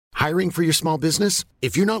Hiring for your small business?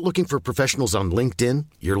 If you're not looking for professionals on LinkedIn,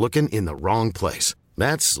 you're looking in the wrong place.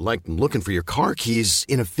 That's like looking for your car keys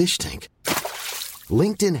in a fish tank.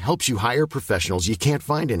 LinkedIn helps you hire professionals you can't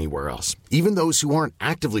find anywhere else, even those who aren't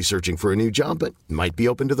actively searching for a new job but might be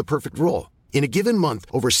open to the perfect role. In a given month,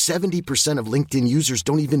 over 70% of LinkedIn users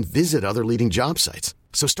don't even visit other leading job sites.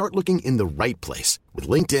 So start looking in the right place. With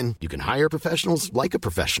LinkedIn, you can hire professionals like a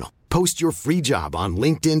professional. Post your free job on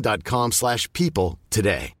linkedin.com/people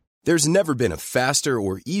today. There's never been a faster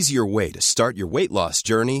or easier way to start your weight loss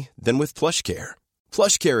journey than with PlushCare.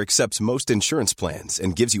 PlushCare accepts most insurance plans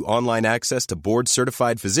and gives you online access to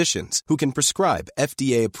board-certified physicians who can prescribe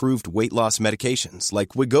FDA-approved weight loss medications like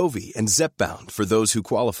Wegovy and Zepbound for those who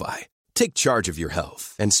qualify. Take charge of your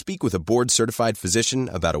health and speak with a board-certified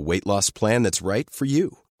physician about a weight loss plan that's right for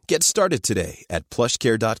you. Get started today at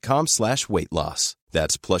plushcare.com/weight loss.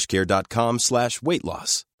 That's plushcare.com/weight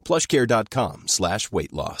loss.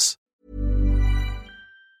 plushcare.com/weight loss.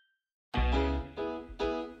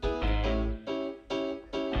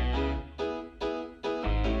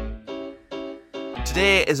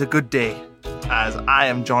 Today is a good day, as I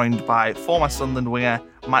am joined by former Sunderland winger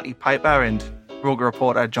Matty Piper and Roker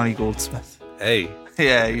reporter Johnny Goldsmith. Hey.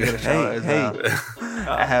 Yeah, you got a shout out as well.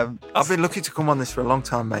 I've been looking to come on this for a long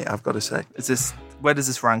time, mate, I've got to say. Where does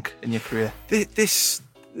this rank in your career?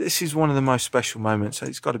 This is one of the most special moments,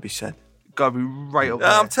 it's got to be said. Got to be right up there.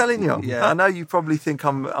 I'm telling you. Yeah. I know you probably think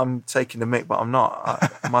I'm taking the mick, but I'm not.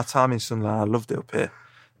 My time in Sunderland, I loved it up here.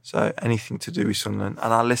 So anything to do with Sunderland.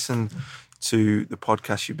 And I listen to the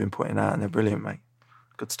podcast you've been putting out, and they're brilliant, mate.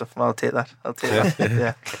 Good stuff. Well, I'll take that.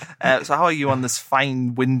 Yeah. So how are you on this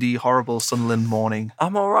fine, windy, horrible Sunderland morning?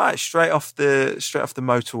 I'm all right. Straight off the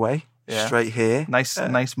motorway. Yeah. Straight here. Nice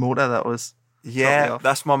motor that was. Yeah,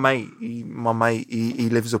 that's my mate. He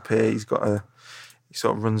lives up here. He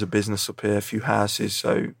sort of runs a business up here, a few houses.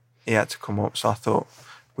 So he had to come up. So I thought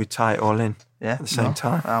we'd tie it all in at the same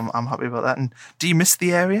time. I'm happy about that. And do you miss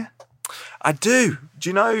the area? I do. Do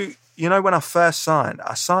you know when I first signed?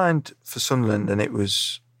 I signed for Sunderland, and it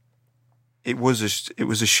was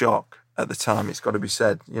a shock at the time. It's got to be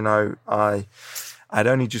said. I'd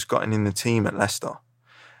only just gotten in the team at Leicester.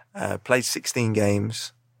 Played 16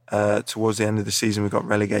 games. Towards the end of the season, we got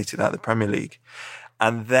relegated out of the Premier League.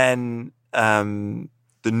 And then the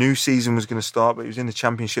new season was going to start, but it was in the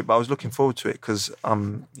Championship. But I was looking forward to it because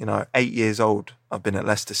I'm, 8 years old. I've been at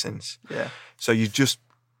Leicester since. Yeah. So you just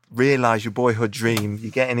realise your boyhood dream.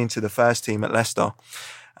 You're getting into the first team at Leicester.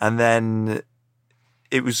 And then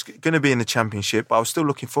it was going to be in the Championship, but I was still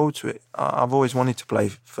looking forward to it. I've always wanted to play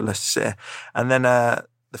for Leicester City. And then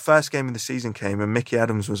the first game of the season came, and Mickey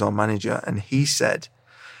Adams was our manager, and he said,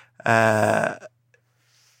 I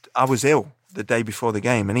was ill the day before the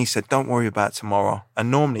game, and he said, don't worry about tomorrow.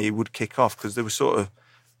 And normally he would kick off because they were sort of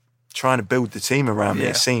trying to build the team around me,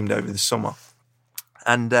 it seemed, over the summer.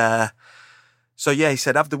 And so, he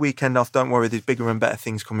said, have the weekend off, don't worry, there's bigger and better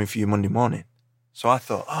things coming for you Monday morning. So I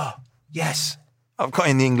thought, oh, yes, I've got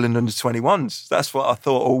in the England under-21s. That's what I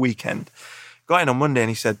thought all weekend. Got in on Monday, and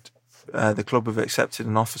he said, the club have accepted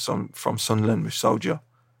an offer from Sunderland with Soldier.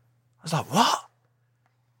 I was like, what?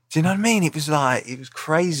 Do you know what I mean? It was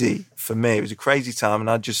crazy for me. It was a crazy time, and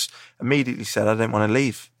I just immediately said I didn't want to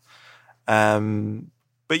leave.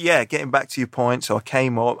 But yeah, getting back to your point, so I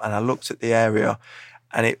came up and I looked at the area,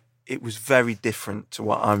 and it was very different to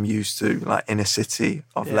what I'm used to, like inner city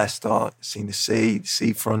of Leicester, seeing the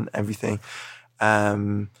seafront, everything,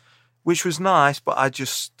 which was nice. But I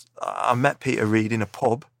met Peter Reid in a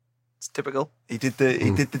pub. It's typical. He did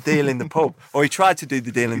the deal in the pub, or he tried to do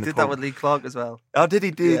the deal in the pub. He did that with Lee Clark as well. Oh, did he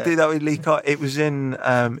do that with Lee Clark? It was in,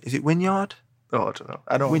 is it Wynyard? Oh, I don't know.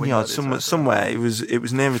 I don't know. Wynyard, somewhere. It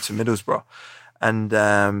was nearer to Middlesbrough. And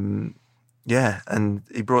and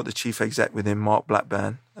he brought the chief exec with him, Mark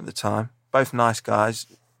Blackburn, at the time. Both nice guys.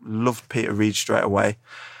 Loved Peter Reid straight away.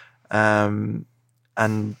 And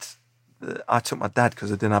I took my dad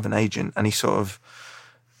because I didn't have an agent, and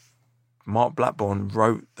Mark Blackburn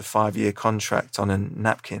wrote the 5-year contract on a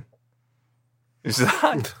napkin. It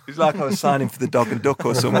was like I was signing for the Dog and Duck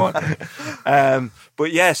or someone.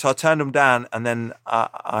 But so I turned them down, and then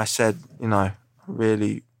I said,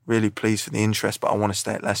 really, really pleased for the interest, but I want to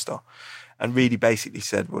stay at Leicester. And Reedy basically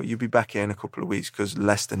said, well, you'll be back here in a couple of weeks because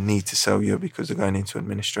Leicester need to sell you because they're going into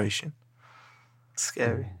administration.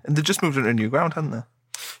 Scary. And they just moved into a new ground, hadn't they?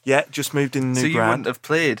 Yeah, just moved in the new ground. So you wouldn't have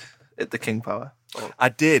played at the King Power? I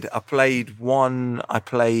did. I played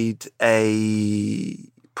a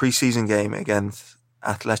pre-season game against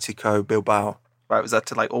Atletico Bilbao. Right, was that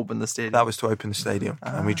to open the stadium? That was to open the stadium,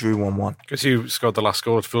 and we drew 1-1. Because you scored the last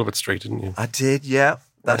goal at Filbert Street, didn't you? I did, yeah.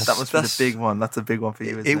 That must be the big one. That's a big one for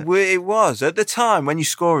you, isn't it? It was. At the time, when you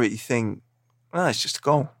score it, you think, well, it's just a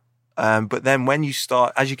goal. But then when you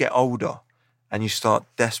start, as you get older, and you start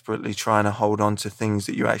desperately trying to hold on to things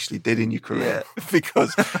that you actually did in your career,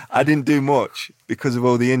 because I didn't do much because of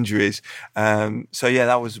all the injuries. So yeah,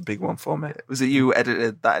 that was a big one for me. Was it you who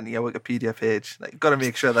edited that in your Wikipedia page? Like, got to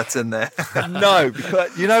make sure that's in there. No,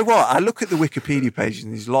 because you know what? I look at the Wikipedia page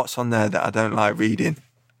and there's lots on there that I don't like reading.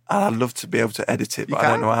 And I'd love to be able to edit it, but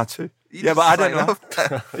I don't know how to. But I don't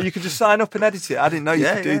know. You could just sign up and edit it. I didn't know you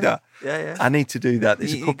could do that. Yeah. I need to do that.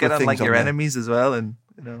 There's a couple get of on things like your there. enemies as well, and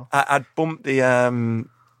you know. I'd bump the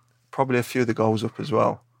probably a few of the goals up as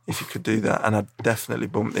well if you could do that, and I'd definitely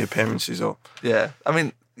bump the appearances up. Yeah, I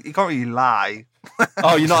mean, you can't really lie.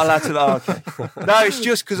 Oh, you're not allowed to lie. Okay. No, it's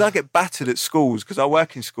just because I get battered at schools because I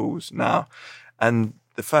work in schools now, and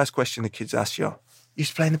the first question the kids ask you used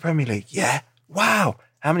to play in the Premier League? Yeah. Wow.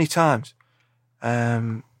 How many times?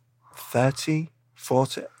 30,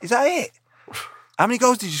 40. Is that it? How many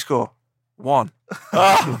goals did you score? 1.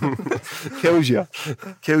 Kills you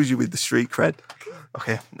with the street cred.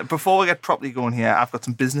 Okay, before we get properly going here, I've got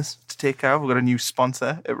some business to take care of. We've got a new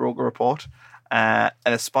sponsor at Roker Report, and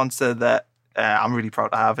a sponsor that I'm really proud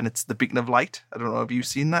to have, and it's the Beacon of Light. I don't know, have you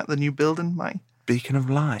seen that, the new building, Mike? Beacon of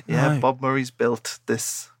Light? Yeah, No. Bob Murray's built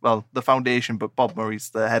this, well, the foundation, but Bob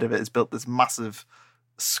Murray's the head of it, has built this massive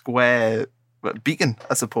square beacon,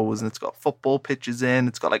 I suppose, and it's got football pitches in,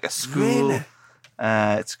 it's got like a school. Really?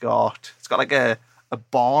 It's got like a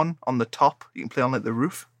barn on the top. You can play on like the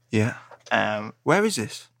roof. Yeah. Where is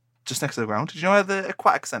this? Just next to the ground. Do you know where the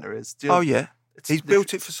aquatic centre is? Do you know, Oh, yeah. He's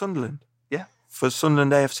built it for Sunderland. Yeah. For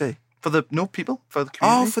Sunderland AFC. For the people, for the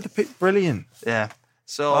community. Oh, for the pit. Brilliant. Yeah.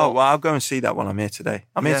 So Oh, well, I'll go and see that when I'm here today.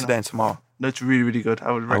 I'm here today and tomorrow. no, it's really, really good.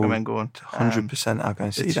 I would recommend going. 100% I'll go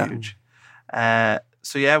and see It's that. huge.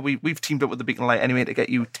 So yeah, we've teamed up with the Beacon of Light anyway to get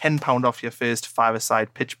you £10 off your first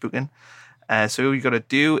 5-a-side pitch booking. So all you got to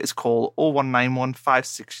do is call 0191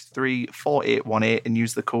 563 4818 and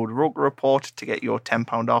use the code Roker Report to get your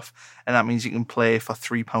 £10 off. And that means you can play for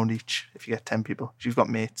 £3 each if you get 10 people. If you've got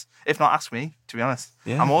mates. If not, ask me, to be honest.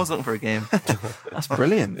 Yeah. I'm always looking for a game. That's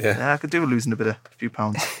brilliant. Yeah, I could do with losing a few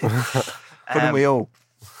pounds. Couldn't we all?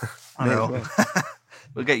 I know.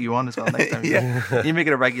 We'll get you on as well next time. Yeah. You make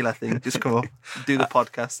it a regular thing. Just come up, do the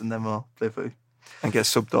podcast, and then we'll play for you. And get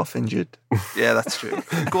subbed off injured. Yeah, that's true.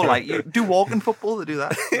 Go like you do walking football to do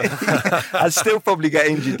that. I'd still probably get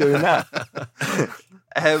injured doing that.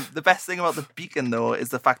 The best thing about the Beacon, though, is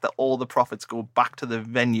the fact that all the profits go back to the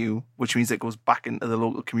venue, which means it goes back into the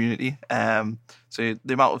local community. So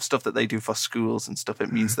the amount of stuff that they do for schools and stuff,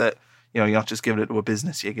 it means that you're not just giving it to a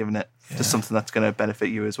business, you're giving it to something that's going to benefit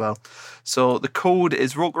you as well. So the code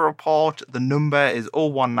is Roker Report. The number is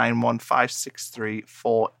 0191 563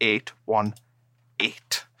 4818.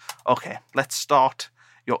 Okay, let's start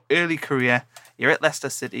your early career. You're at Leicester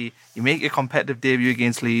City. You make your competitive debut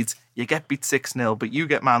against Leeds. You get beat 6-0, but you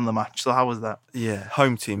get man of the match. So how was that? Yeah,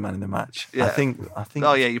 home team man in the match. Yeah. I think.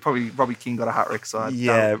 Oh yeah, Robbie Keane got a hat-trick.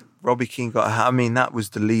 So Robbie Keane got a hat. I mean, that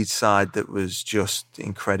was the Leeds side that was just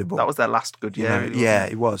incredible. that was their last good year. really, Yeah,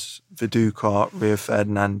 wasn't it was. Viduka, Rio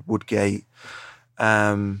Ferdinand, Woodgate.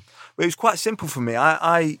 But it was quite simple for me.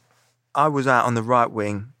 I was out on the right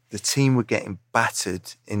wing. The team were getting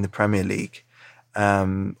battered in the Premier League.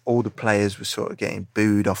 All the players were sort of getting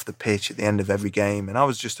booed off the pitch at the end of every game. And I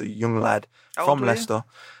was just a young lad How from old were you? Leicester.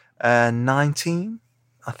 19,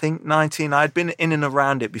 I think 19. I'd been in and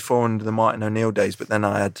around it before under the Martin O'Neill days, but then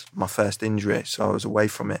I had my first injury, so I was away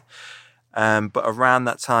from it. But around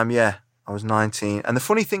that time, I was 19. And the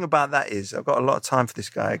funny thing about that is I've got a lot of time for this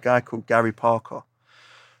guy. A guy called Gary Parker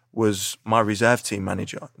was my reserve team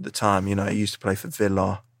manager at the time. You know, he used to play for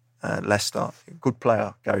Villa, Leicester. Good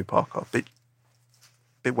player, Gary Parker.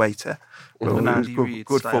 Bit waiter. But he was Andy Reid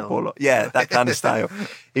good style. footballer. Yeah, that kind of style.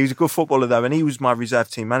 He was a good footballer though, and he was my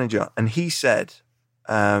reserve team manager. And he said,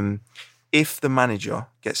 if the manager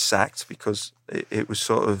gets sacked, because it was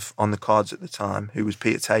sort of on the cards at the time, who was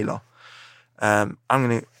Peter Taylor,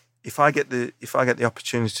 if I get the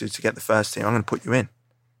opportunity to get the first team, I'm gonna put you in.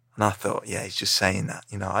 And I thought, yeah, he's just saying that.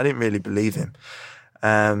 You know, I didn't really believe him.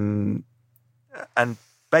 And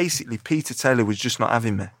basically, Peter Taylor was just not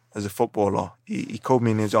having me as a footballer. He called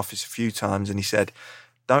me in his office a few times and he said,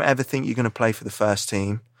 don't ever think you're going to play for the first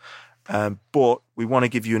team, but we want to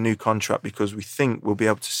give you a new contract because we think we'll be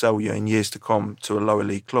able to sell you in years to come to a lower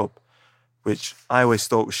league club, which I always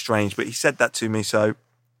thought was strange. But he said that to me, so...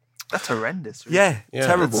 That's horrendous. Really. Yeah, Yeah,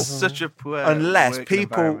 terrible. That's such a poor Unless working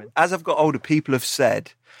people, environment. as I've got older, people have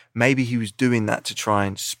said maybe he was doing that to try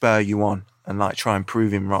and spur you on and like try and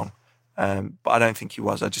prove him wrong. But I don't think he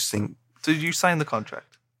was. I just think... So did you sign the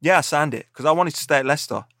contract? Yeah, I signed it because I wanted to stay at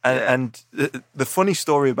Leicester. And the funny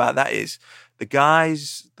story about that is the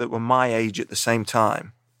guys that were my age at the same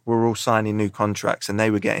time were all signing new contracts, and they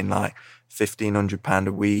were getting like £1,500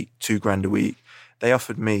 a week, £2,000 a week. They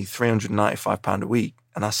offered me £395 a week,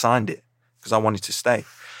 and I signed it because I wanted to stay.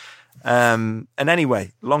 And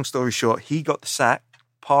anyway, long story short, he got the sack.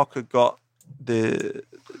 Parker got to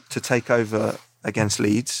take over against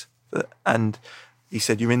Leeds, and he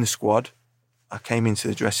said, "You're in the squad." I came into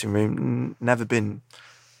the dressing room, never been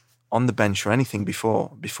on the bench or anything before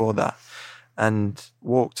that, and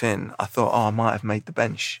walked in. I thought, I might have made the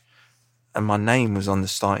bench, and my name was on the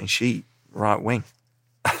starting sheet, right wing,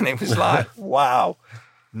 and it was like, wow,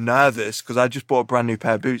 nervous because I just bought a brand new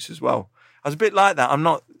pair of boots as well. I was a bit like that. I'm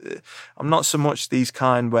not so much these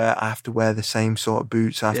kind where I have to wear the same sort of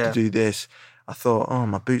boots. I have to do this. I thought,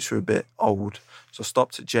 my boots are a bit old, so I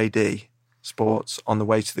stopped at JD Sports on the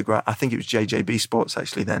way to the ground. I think it was JJB Sports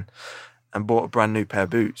actually then, and bought a brand new pair of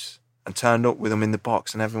boots and turned up with them in the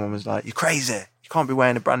box, and everyone was like, "You're crazy. You can't be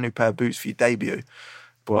wearing a brand new pair of boots for your debut."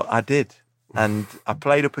 But I did, and I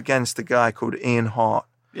played up against a guy called Ian Hart.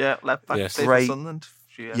 Yeah, left back. Yes. Great. Sunderland.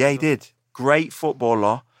 Yeah, he did. Great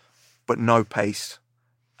footballer, but no pace.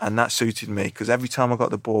 And that suited me because every time I got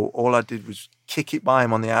the ball, all I did was kick it by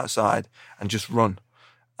him on the outside and just run.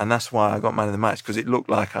 And that's why I got man of the match, because it looked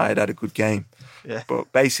like I had a good game. Yeah.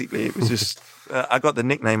 But basically, it was just, I got the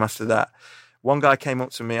nickname after that. One guy came up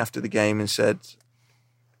to me after the game and said,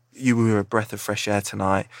 "You were a breath of fresh air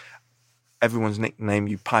tonight. Everyone's nicknamed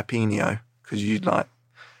you Pipinho because you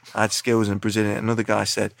had skills in Brazilian." Another guy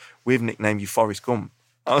said, "We've nicknamed you Forrest Gump."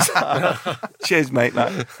 I was like, "Cheers, mate.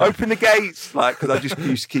 Open the gates." Because I just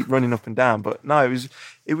used to keep running up and down. But no,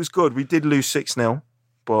 it was good. We did lose 6-0,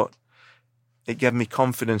 but it gave me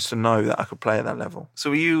confidence to know that I could play at that level.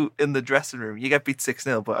 So were you in the dressing room? You get beat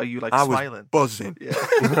 6-0, but are you smiling? I was buzzing. Yeah.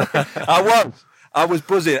 I was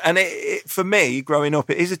buzzing. And it, for me, growing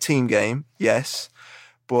up, it is a team game, yes.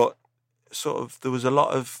 But sort of there was a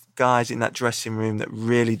lot of guys in that dressing room that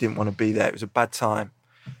really didn't want to be there. It was a bad time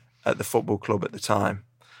at the football club at the time.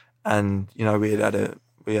 And,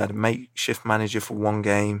 we had a makeshift manager for one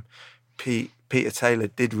game. Peter Taylor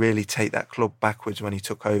did really take that club backwards when he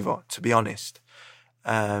took over, to be honest.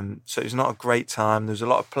 So it was not a great time. There was a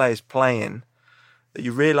lot of players playing that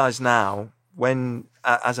you realise now, when,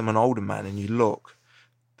 as I'm an older man and you look,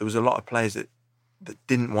 there was a lot of players that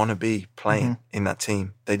didn't want to be playing in that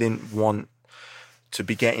team. They didn't want to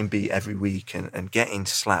be getting beat every week and getting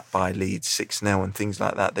slapped by Leeds 6-0 and things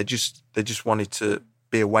like that. They just wanted to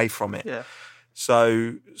be away from it. Yeah.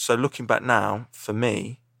 So looking back now, for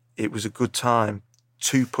me, it was a good time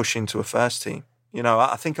to push into a first team.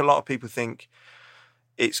 I think a lot of people think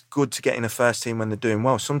it's good to get in a first team when they're doing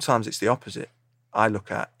well. Sometimes it's the opposite. I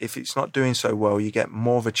look at, if it's not doing so well, you get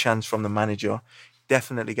more of a chance from the manager,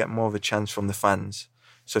 definitely get more of a chance from the fans.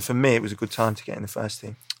 So for me, it was a good time to get in the first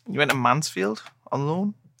team. You went to Mansfield on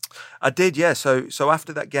loan? I did, yeah. So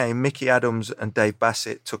after that game, Mickey Adams and Dave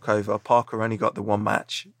Bassett took over. Parker only got the one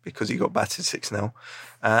match because he got battered 6-0.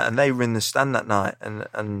 And they were in the stand that night.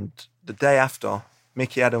 And the day after,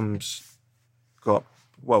 Mickey Adams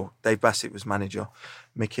Dave Bassett was manager.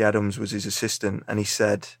 Mickey Adams was his assistant. And he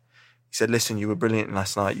said, "Listen, you were brilliant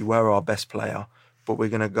last night. You were our best player, but we're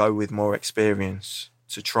going to go with more experience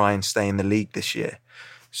to try and stay in the league this year.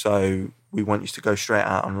 So we want you to go straight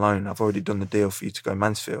out on loan. I've already done the deal for you to go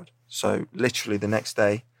Mansfield." So literally the next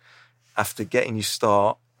day, after getting you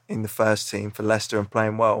start in the first team for Leicester and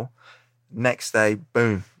playing well, next day,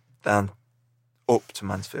 boom, down, up to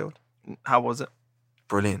Mansfield. How was it?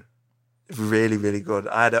 Brilliant. Really, really good.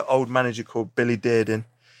 I had an old manager called Billy Dearden.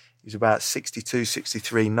 He was about 62,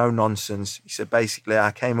 63, no nonsense. He said, basically,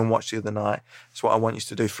 "I came and watched the other night. It's what I want you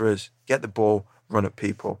to do for us. Get the ball, run at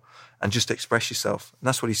people, and just express yourself." And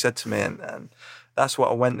that's what he said to me. And that's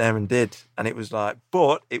what I went there and did. And it was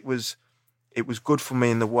but it was good for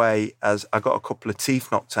me in the way as I got a couple of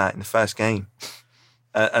teeth knocked out in the first game.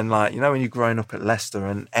 And when you're growing up at Leicester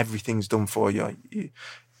and everything's done for you,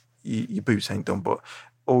 your boots ain't done, but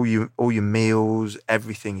all your meals,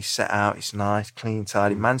 everything is set out. It's nice, clean,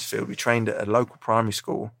 tidy. Mansfield, we trained at a local primary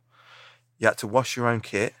school. You had to wash your own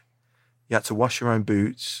kit. You had to wash your own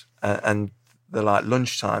boots. And the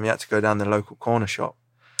lunchtime, you had to go down the local corner shop.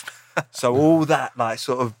 So all that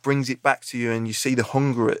sort of brings it back to you, and you see the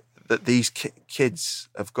hunger that these kids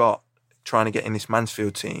have got trying to get in this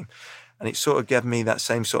Mansfield team. And it sort of gave me that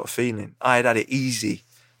same sort of feeling. I had it easy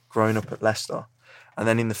growing up at Leicester. And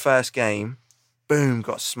then in the first game, boom,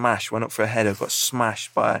 got smashed, went up for a header, got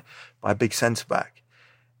smashed by a big centre-back.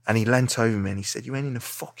 And he leant over me and he said, "You ain't in the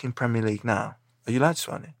fucking Premier League now. Are you allowed to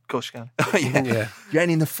swear on it? Of course you can. Yeah. You're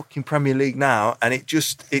in the fucking Premier League now, and it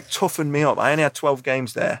toughened me up. I only had 12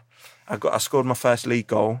 games there. I scored my first league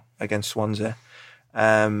goal against Swansea.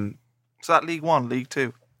 So that League One, League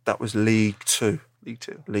Two? That was League Two.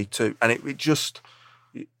 League Two. And it just,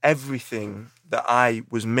 everything that I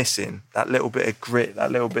was missing, that little bit of grit,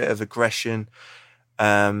 that little bit of aggression,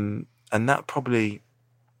 and that probably,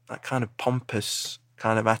 that kind of pompous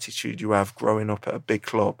kind of attitude you have growing up at a big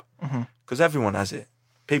club. Because everyone has it.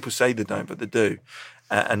 People say they don't, but they do.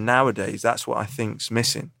 And nowadays, that's what I think's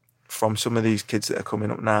missing from some of these kids that are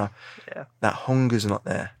coming up now. Yeah. That hunger's not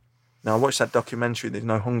there. Now, I watched that documentary, There's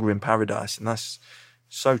No Hunger in Paradise, and that's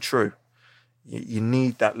so true. You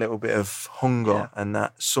need that little bit of hunger and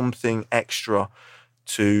that something extra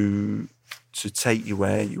to take you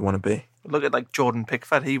where you want to be. Look at like Jordan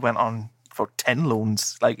Pickford. He went on for 10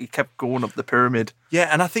 loans. Like, he kept going up the pyramid. Yeah,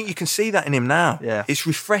 and I think you can see that in him now. Yeah. It's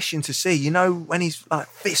refreshing to see. You know, when he's like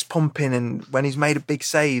fist pumping and when he's made a big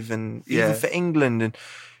save, and even for England, and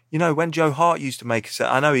you know, when Joe Hart used to make a save,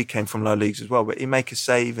 I know he came from low leagues as well, but he'd make a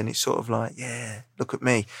save and it's sort of like, yeah, look at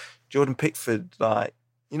me. Jordan Pickford, like,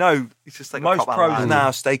 you know, He's just like most a pros man.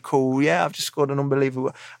 now stay cool. Yeah, I've just scored an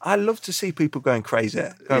unbelievable. I love to see people going crazy,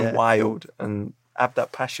 going wild, and have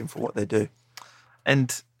that passion for what they do.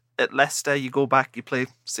 And at Leicester, you go back, you play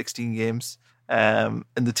 16 games, and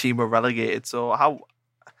the team were relegated. So how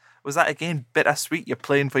was that, again, bittersweet? You're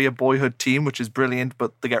playing for your boyhood team, which is brilliant,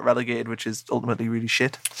 but they get relegated, which is ultimately really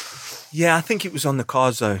shit. Yeah, I think it was on the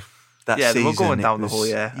cards though. That season, they were going down the whole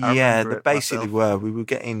year. Yeah, they basically were. We were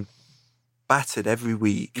getting battered every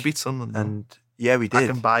week. You beat Sunderland, and yeah, we did.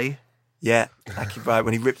 Akinbaye. Yeah, Akinbaye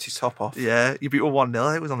when he ripped his top off. Yeah, you beat him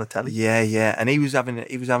 1-0. It was on the telly. Yeah, and he was having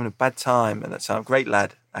a bad time at that time. Great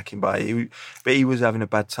lad, Akinbaye. But he was having a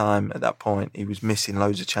bad time at that point. He was missing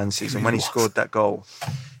loads of chances, and when he scored that goal,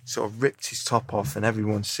 sort of ripped his top off, and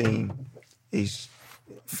everyone's seen he's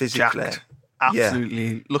physically jacked.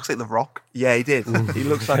 Absolutely looks like The Rock. Yeah, he did. He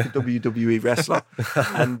looks like a WWE wrestler,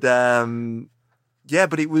 and yeah,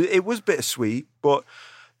 but it was bittersweet. But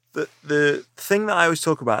the thing that I always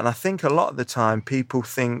talk about, and I think a lot of the time people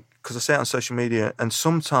think, because I say it on social media, and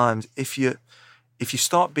sometimes if you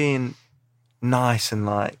start being nice and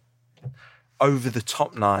like over the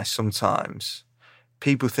top nice, sometimes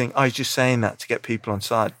people think, oh, he's just saying that to get people on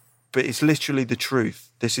side. But it's literally the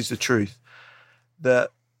truth. This is the truth.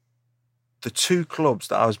 That the two clubs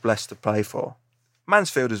that I was blessed to play for,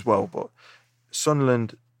 Mansfield as well, but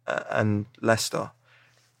Sunderland and Leicester,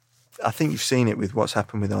 I think you've seen it with what's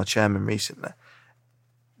happened with our chairman recently.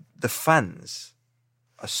 The fans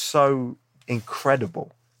are so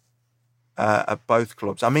incredible at both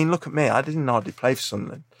clubs. I mean, look at me. I didn't hardly play for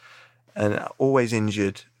Sunderland and always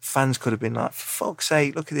injured. Fans could have been like, for fuck's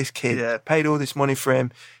sake, look at this kid. Yeah. Paid all this money for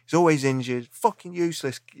him. He's always injured. Fucking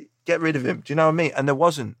useless. Get rid of him. Do you know what I mean? And there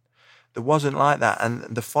wasn't like that. And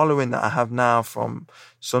the following that I have now from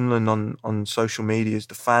Sunderland on social media is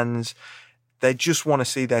the fans. They just want to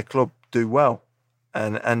see their club do well,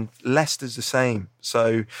 and Leicester's the same.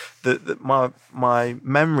 So my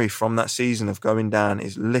memory from that season of going down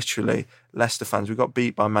is literally Leicester fans. We got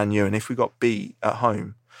beat by Man U, and if we got beat at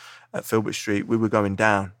home at Filbert Street, we were going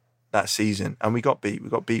down that season, and we got beat. We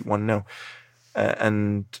got beat 1-0,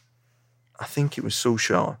 and I think it was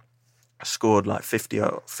Solskjaer scored like 50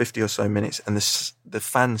 or so minutes, and the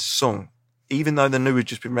fans sung, even though they knew we'd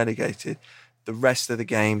just been relegated. The rest of the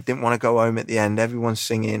game, didn't want to go home at the end. Everyone's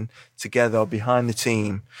singing together behind the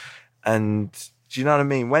team. And do you know what I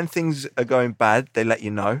mean? When things are going bad, they let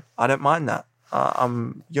you know. I don't mind that.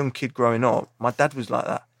 I'm a young kid growing up. My dad was like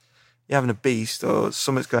that. You're having a beast or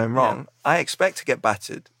something's going wrong. Yeah. I expect to get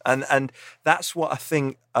battered. And that's what I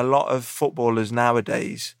think a lot of footballers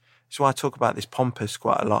nowadays, that's why I talk about this pompous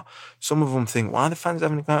quite a lot. Some of them think, why are the fans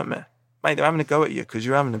having a go at me? Mate, they're having a go at you because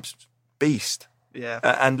you're having a beast. Yeah,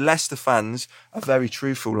 and Leicester fans are very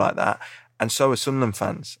truthful like that, and so are Sunderland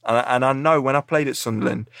fans. And I know when I played at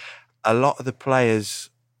Sunderland, a lot of the players,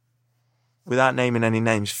 without naming any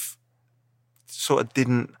names, sort of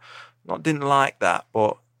didn't like that,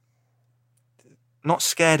 but not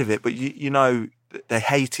scared of it. But you know, they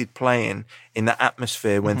hated playing in that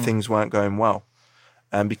atmosphere when things weren't going well,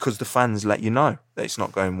 and because the fans let you know that it's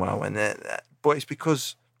not going well, but it's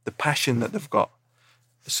because the passion that they've got.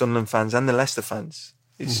 The Sunderland fans and the Leicester fans.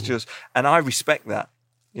 It's just, and I respect that.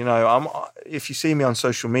 You know, if you see me on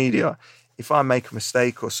social media, if I make a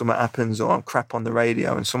mistake or something happens or I'm crap on the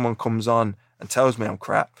radio and someone comes on and tells me I'm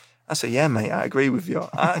crap, I say, yeah, mate, I agree with you.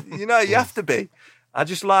 You know, you have to be. I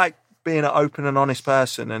just like being an open and honest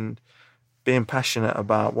person and being passionate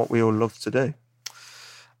about what we all love to do.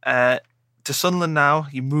 to Sunderland now.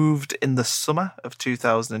 You moved in the summer of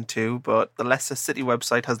 2002, but the Leicester City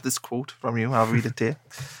website has this quote from you. I'll read it to you.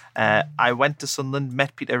 I went to Sunderland,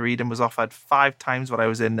 met Peter Reid and was offered 5 times what I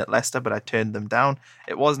was in at Leicester, but I turned them down.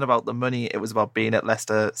 It wasn't about the money, it was about being at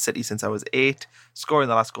Leicester City since I was 8, scoring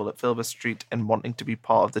the last goal at Filbert Street and wanting to be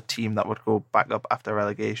part of the team that would go back up after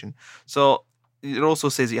relegation. So it also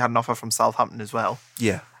says you had an offer from Southampton as well.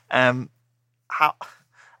 Yeah.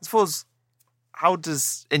 How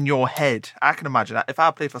does, in your head, I can imagine, if I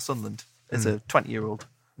played for Sunderland as a 20-year-old,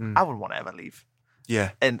 I wouldn't want to ever leave.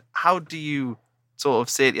 Yeah. And how do you sort of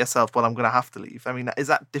say to yourself, well, I'm going to have to leave? I mean, is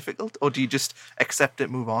that difficult, or do you just accept it,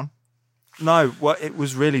 move on? No, well, it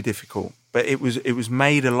was really difficult, but it was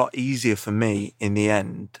made a lot easier for me in the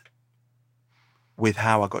end with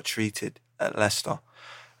how I got treated at Leicester.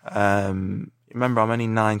 Remember, I'm only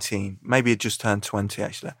 19, maybe it just turned 20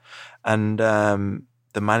 actually, and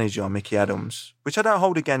the manager, Mickey Adams, which I don't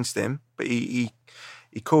hold against him, but he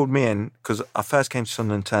called me in because I first came to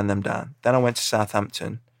Sunderland and turned them down. Then I went to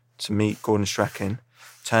Southampton to meet Gordon Strachan,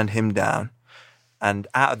 turned him down. And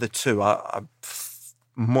out of the two, I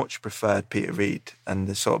much preferred Peter Reid and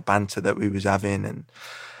the sort of banter that we was having.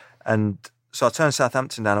 And so I turned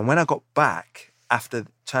Southampton down. And when I got back, after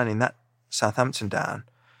turning that Southampton down,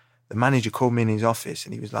 the manager called me in his office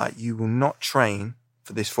and he was like, you will not train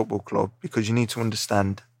for this football club because you need to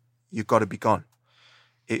understand you've got to be gone.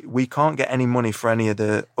 We can't get any money for any of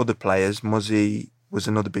the other players. Muzzy was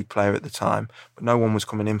another big player at the time, but no one was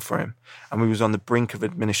coming in for him. And we was on the brink of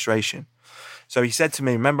administration. So he said to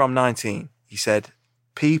me, remember I'm 19, he said,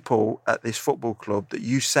 people at this football club that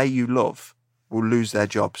you say you love will lose their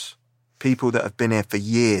jobs. People that have been here for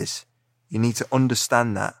years. You need to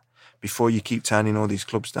understand that before you keep turning all these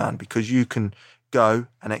clubs down, because you can go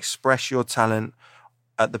and express your talent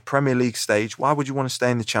at the Premier League stage. Why would you want to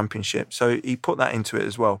stay in the Championship? So he put that into it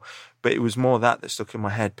as well. But it was more that stuck in my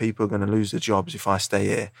head. People are going to lose their jobs if I stay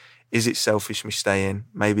here. Is it selfish me staying?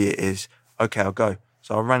 Maybe it is. Okay, I'll go.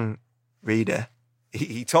 So I rang Reader.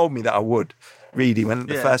 He told me that I would. Reedy, when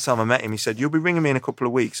the first time I met him, he said, you'll be ringing me in a couple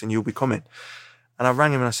of weeks and you'll be coming. And I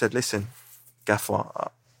rang him and I said, listen, Gaffer,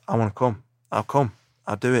 I want to come. I'll come.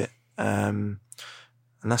 I'll do it. And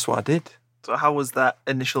that's what I did. So how was that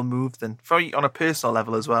initial move then? On a personal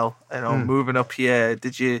level as well, moving up here,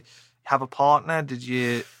 did you have a partner?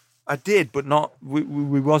 I did, but not. We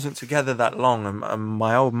wasn't together that long. And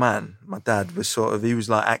my old man, my dad, was he was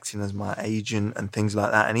like acting as my agent and things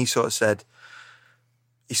like that. And he sort of said,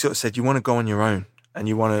 you want to go on your own, and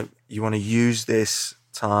you want to use this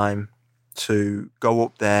time to go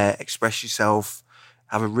up there, express yourself,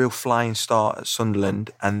 have a real flying start at Sunderland,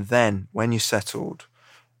 and then when you're settled,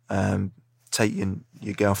 take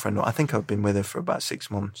your girlfriend. I think I've been with her for about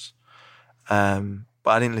 6 months, but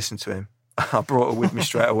I didn't listen to him. I brought her with me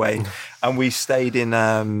straight away, and we stayed in.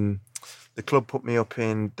 The club put me up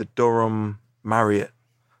in the Durham Marriott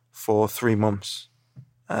for 3 months.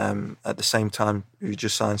 At the same time, we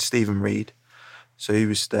just signed Stephen Reid, so he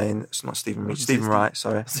was staying. It's not Stephen Reid, Stephen Wright.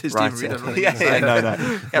 Sorry, Stephen Reid. No,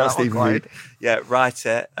 not Stephen Reid. Yeah, Wright.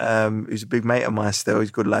 Who's a big mate of mine still. He's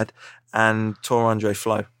a good lad, and Tor Andre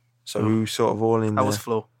Flo. So we were sort of all in. How was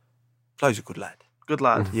Flo? Flo's a good lad. Good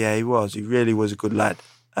lad. Yeah, he was. He really was a good lad.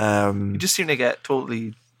 He just seemed to get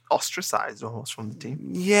totally ostracised almost from the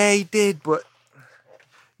team. Yeah, he did, but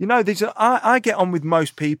I get on with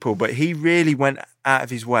most people, but he really went out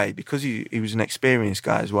of his way because he was an experienced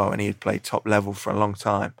guy as well, and he had played top level for a long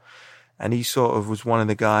time. And he sort of was one of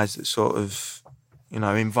the guys that sort of,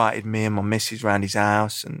 invited me and my missus round his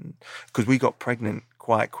house, and because we got pregnant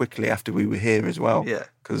quite quickly after we were here as well. Yeah.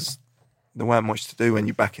 Because there weren't much to do when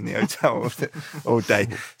you're back in the hotel all day.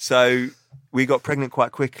 So we got pregnant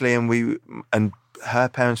quite quickly, and her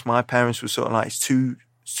parents, my parents were sort of like, it's too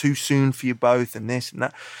soon for you both, and this and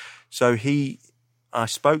that. So I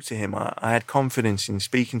spoke to him. I had confidence in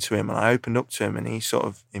speaking to him, and I opened up to him, and he sort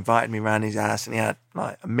of invited me around his house, and he had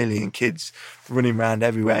like 1 million kids running around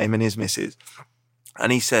everywhere, him and his missus.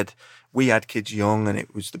 And he said, we had kids young, and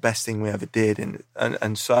it was the best thing we ever did.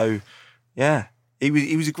 And so, yeah, he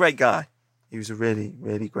was a great guy. He was a really,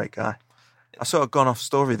 really great guy. I sort of gone off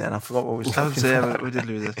story then. I forgot what we was talking about. We did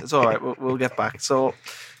lose it. It's all right. We'll get back. So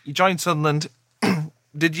you joined Sunderland.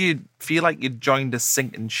 Did you feel like you joined a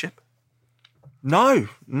sinking ship? No,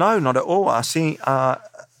 not at all. I see, I'm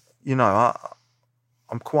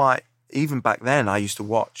quite, even back then, I used to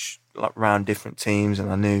watch like around different teams,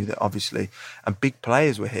 and I knew that obviously, and big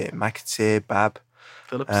players were here, McAteer, Bab,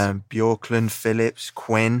 Phillips, Bjorklund, Phillips,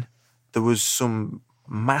 Quinn. There was some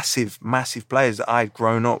massive players that I'd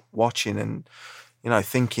grown up watching and,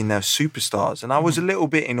 thinking they're superstars. And I was a little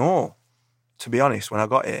bit in awe, to be honest, when I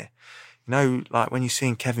got here. You know, like when you're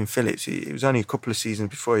seeing Kevin Phillips, it was only a couple of seasons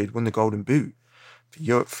before he'd won the Golden Boot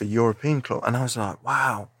for European club. And I was like,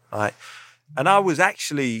 wow. Like, and I was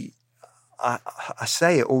actually, I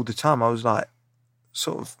say it all the time. I was like,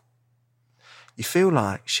 sort of, you feel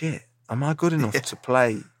like, shit, am I good enough to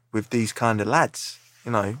play with these kind of lads?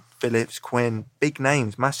 You know, Phillips, Quinn, big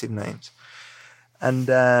names, massive names. And,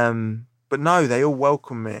 but no, they all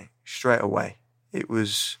welcomed me straight away. It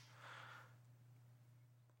was,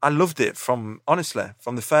 I loved it honestly,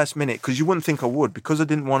 from the first minute, because you wouldn't think I would, because I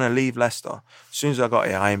didn't want to leave Leicester. As soon as I got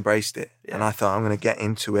here, I embraced it. Yeah. And I thought, I'm going to get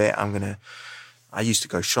into it. I used to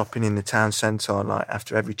go shopping in the town centre, like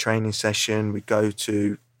after every training session, we'd go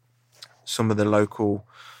to some of the local,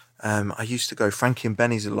 I used to go Frankie and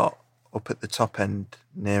Benny's a lot, up at the top end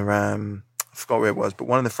near, I forgot where it was, but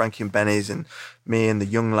one of the Frankie and Benny's, and me and the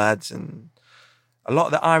young lads and a lot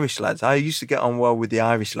of the Irish lads. I used to get on well with the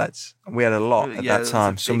Irish lads, and we had a lot at that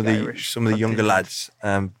time. Some of the younger lads,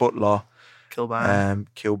 Butler,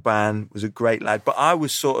 Kilban was a great lad. But I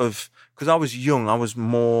was sort of, because I was young, I was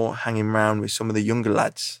more hanging around with some of the younger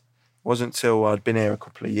lads. It wasn't until I'd been here a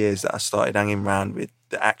couple of years that I started hanging around with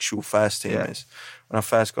the actual first teamers. Yeah. When I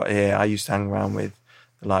first got here, I used to hang around with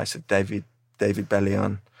the likes of David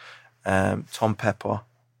Bellion, Tom Pepper.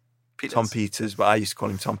 Tom Peters, but I used to call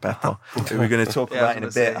him Tom Pepper, who we're going to talk about in a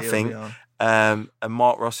bit, I think. And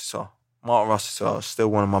Mark Rossiter. Mark Rossiter is still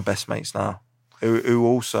one of my best mates now, who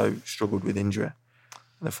also struggled with injury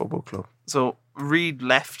in the football club. So Reid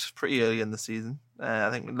left pretty early in the season. I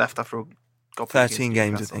think left after got 13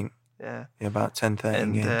 games, I think. Yeah, about 10,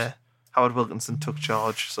 13 games. Howard Wilkinson took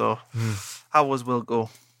charge. So how was Wilco?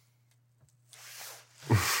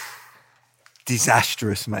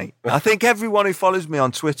 Disastrous, mate. I think everyone who follows me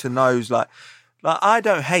on Twitter knows, like I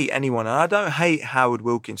don't hate anyone, and I don't hate Howard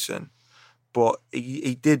Wilkinson, but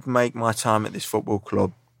he did make my time at this football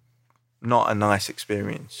club not a nice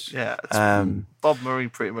experience. Yeah, Bob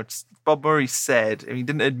Murray said, he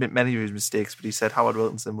didn't admit many of his mistakes, but he said Howard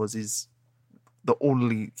Wilkinson was the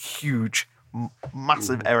only huge,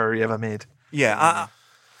 massive error he ever made. Yeah,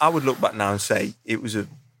 I would look back now and say it was a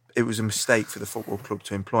mistake for the football club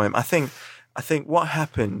to employ him. I think what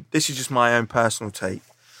happened, this is just my own personal take,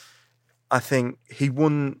 I think he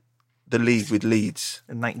won the league with Leeds.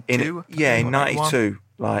 In 92? In 92,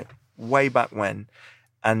 like way back when.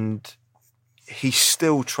 And he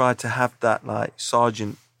still tried to have that like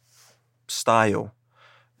Sargent style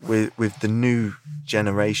with the new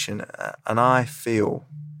generation. And I feel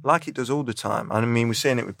like it does all the time. I mean, we're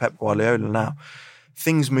seeing it with Pep Guardiola now.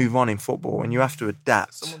 Things move on in football and you have to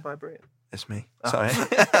adapt. Someone vibrating. It's me. Sorry.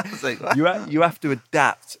 You have to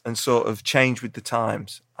adapt and sort of change with the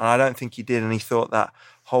times. And I don't think he did. And he thought that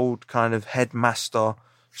whole kind of headmaster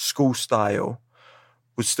school style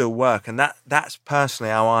would still work. And that's personally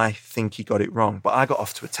how I think he got it wrong. But I got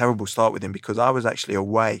off to a terrible start with him because I was actually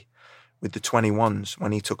away with the 21s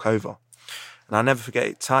when he took over. And I'll never forget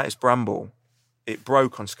it. Titus Bramble, it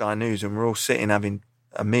broke on Sky News and we're all sitting having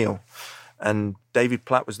a meal. And David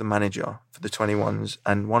Platt was the manager for the 21s,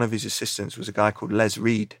 and one of his assistants was a guy called Les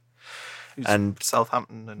Reid. And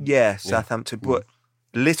Southampton. Southampton. But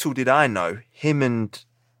little did I know, him and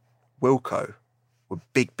Wilco were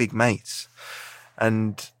big mates.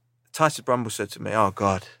 And Titus Bramble said to me, oh,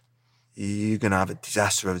 God, you're going to have a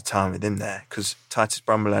disaster of a time with him there. Because Titus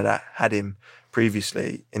Bramble had him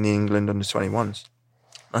previously in the England under-21s.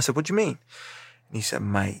 And I said, what do you mean? And he said,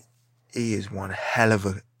 mate, he is one hell of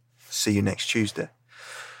a... See you next Tuesday.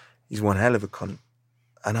 He's one hell of a cunt.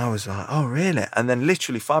 And I was like, oh, really? And then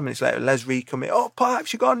literally 5 minutes later, Les Reid come in, oh,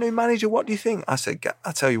 Pipes, you got a new manager, what do you think? I said,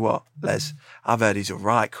 I tell you what, Les, I've heard he's a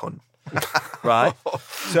right cunt. Right?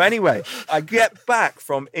 So anyway, I get back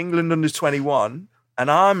from England under-21 and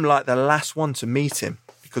I'm like the last one to meet him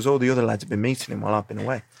because all the other lads have been meeting him while I've been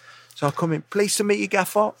away. So I come in, pleased to meet you,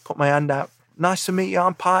 Gaffer. Put my hand out. Nice to meet you,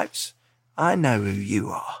 I'm Pipes. I know who you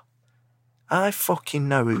are. I fucking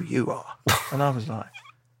know who you are. And I was like,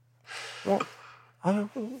 what?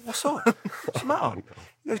 What's up? What's the matter?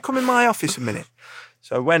 He goes, come in my office a minute.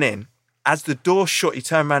 So I went in. As the door shut, he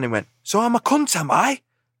turned around and went, so I'm a cunt, am I?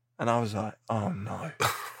 And I was like, oh no.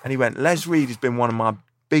 And he went, Les Reid has been one of my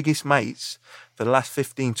biggest mates for the last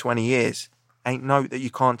 15, 20 years. Ain't no that you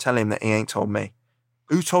can't tell him that he ain't told me.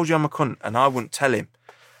 Who told you I'm a cunt? And I wouldn't tell him.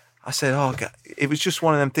 I said, oh, God. It was just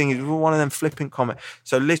one of them things. It was one of them flippant comments.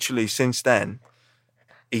 So literally since then,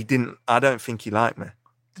 I don't think he liked me.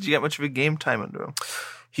 Did you get much of a game time under him?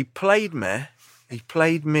 He played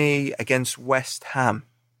me against West Ham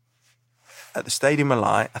at the Stadium of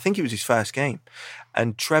Light. I think it was his first game.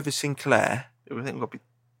 And Trevor Sinclair. I think it got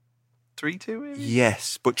 3-2 maybe?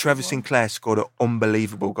 Yes, but Trevor Sinclair scored an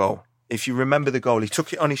unbelievable goal. if you remember the goal, he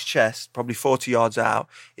took it on his chest, probably 40 yards out.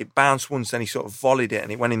 It bounced once, then he sort of volleyed it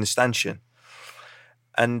and it went in the stanchion.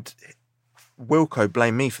 And Wilco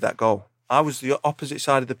blamed me for that goal. I was the opposite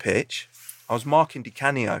side of the pitch. I was marking Di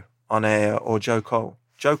Canio or Joe Cole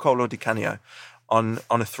or Di Canio on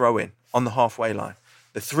a throw-in on the halfway line.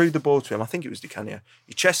 They threw the ball to him. I think it was Di Canio.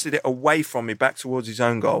 He chested it away from me back towards his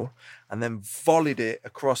own goal and then volleyed it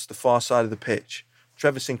across the far side of the pitch.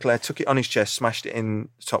 Trevor Sinclair took it on his chest, smashed it in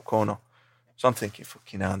the top corner. So I'm thinking,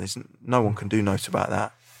 fucking hell, there's no one can do note about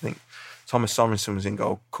that. I think Thomas Sorensen was in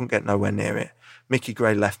goal, couldn't get nowhere near it. Mickey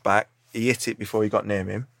Gray left back. He hit it before he got near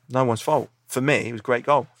him. No one's fault. For me, it was a great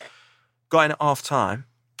goal. Got in at half-time.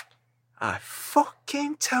 I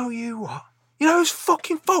fucking tell you what. You know whose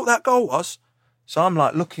fucking fault that goal was? So I'm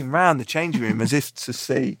like looking round the changing room as if to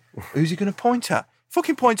see who's he going to point at.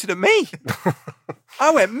 Fucking pointed at me.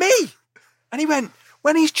 I went, me. And he went,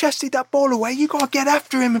 when he's chested that ball away, you got to get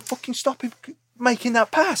after him and fucking stop him making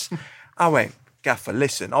that pass. I went, Gaffer,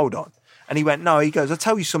 listen, hold on. And he went, no, he goes, I'll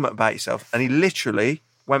tell you something about yourself. And he literally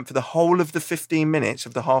went for the whole of the 15 minutes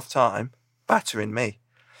of the half-time battering me.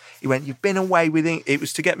 He went, you've been away with... It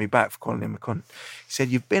was to get me back for calling him a cunt. He said,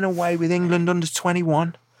 you've been away with England under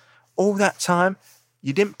 21. All that time,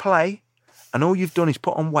 you didn't play, and all you've done is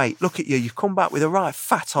put on weight. Look at you, you've come back with a right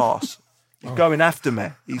fat arse. He's going after me.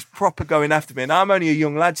 He's proper going after me. And I'm only a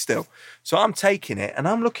young lad still. So I'm taking it, and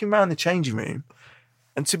I'm looking around the changing room.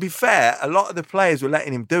 And to be fair, a lot of the players were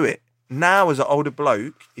letting him do it. Now, as an older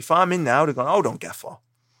bloke, if I'm in there, I would have gone, hold on, Gaffer.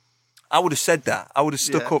 I would have said that. I would have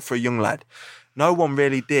stuck up for a young lad. No one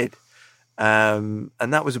really did. And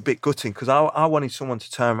that was a bit gutting because I wanted someone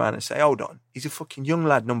to turn around and say, hold on, he's a fucking young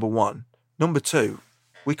lad, number one. Number two,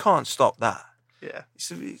 we can't stop that. Yeah.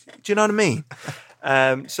 Do you know what I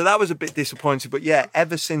mean? So that was a bit disappointing. But yeah,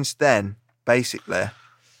 ever since then, basically,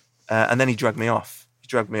 and then he dragged me off.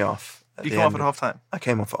 You came off at half-time? I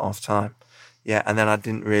came off at half-time. Yeah, and then I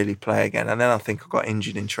didn't really play again. And then I think I got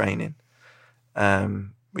injured in training,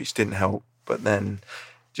 which didn't help. But then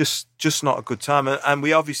just not a good time. And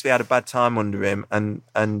we obviously had a bad time under him. And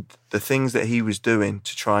the things that he was doing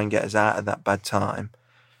to try and get us out of that bad time,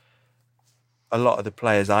 a lot of the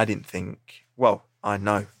players I didn't think, well, I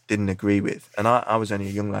know, didn't agree with. And I was only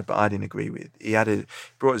a young lad, but I didn't agree with. He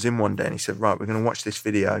brought us in one day and he said, right, we're going to watch this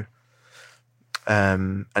video.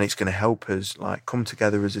 And it's going to help us like come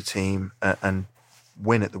together as a team and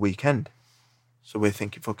win at the weekend. So we're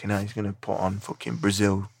thinking, fucking hell, he's going to put on fucking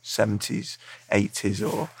Brazil 70s, 80s,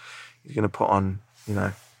 or he's going to put on,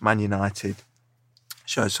 Man United,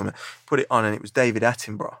 show us something. Put it on and it was David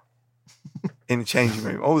Attenborough in the changing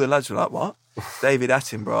room. All the lads were like, what? David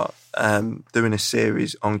Attenborough doing a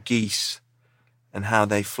series on geese and how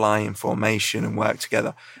they fly in formation and work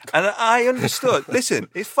together. And I understood, listen,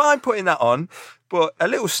 it's fine putting that on, but a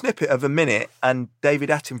little snippet of a minute and David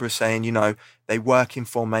Attenborough saying, they work in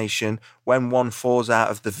formation. When one falls out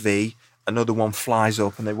of the V, another one flies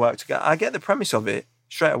up and they work together. I get the premise of it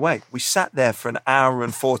straight away. We sat there for an hour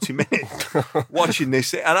and 40 minutes watching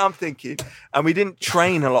this. And I'm thinking, and we didn't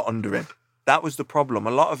train a lot under him. That was the problem.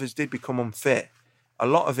 A lot of us did become unfit. A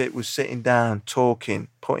lot of it was sitting down, talking,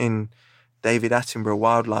 putting David Attenborough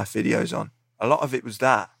wildlife videos on. A lot of it was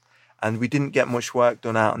that. And we didn't get much work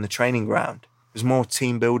done out on the training ground. It was more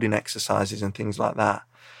team building exercises and things like that.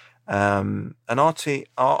 And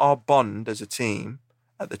our bond as a team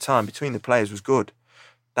at the time between the players was good.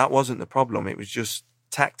 That wasn't the problem. It was just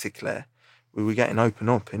tactically we were getting open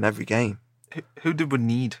up in every game. Who did we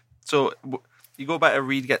need? So you go back to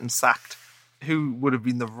Reid getting sacked. Who would have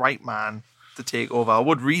been the right man to take over? Or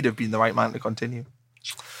would Reid have been the right man to continue?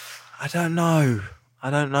 I don't know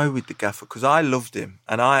with the gaffer because I loved him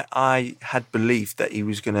and I had belief that he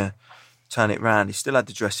was going to turn it round. He still had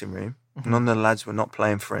the dressing room. Mm-hmm. None of the lads were not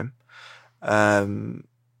playing for him. And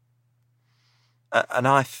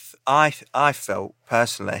I felt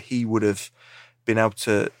personally he would have been able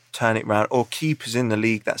to turn it round or keep us in the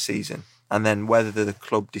league that season. And then whether the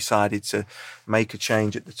club decided to make a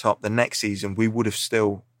change at the top the next season, we would have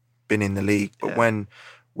still been in the league. But when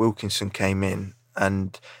Wilkinson came in,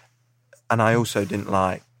 and I also didn't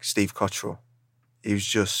like Steve Cotterill. He was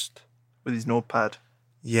just... With his notepad.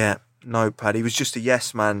 Yeah, notepad. He was just a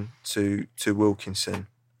yes man to Wilkinson.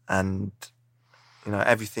 And,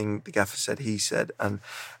 everything the gaffer said, he said. And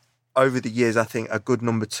over the years, I think a good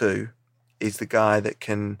number two is the guy that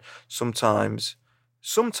can sometimes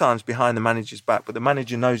behind the manager's back, but the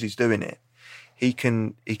manager knows he's doing it. He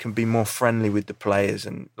can be more friendly with the players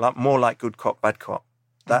and more like good cop, bad cop.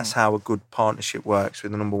 That's how a good partnership works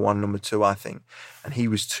with the number one, number two, I think. And he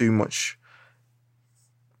was too much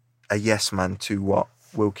a yes man to what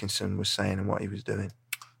Wilkinson was saying and what he was doing.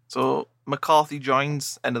 So McCarthy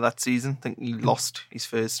joins end of that season. I think he lost his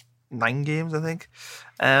first 9 games, I think.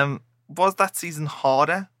 Was that season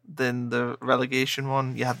harder than the relegation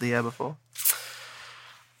one you had the year before?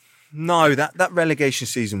 No, that relegation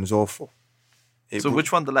season was awful.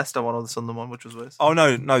 Which one, the Leicester one or the Sunderland one, which was worse? Oh,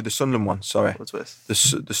 no, the Sunderland one, sorry. What's worse?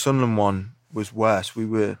 The Sunderland one was worse. We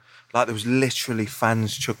were, like, there was literally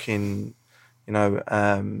fans chucking,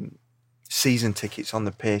 season tickets on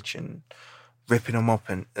the pitch and ripping them up,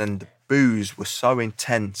 and the boos were so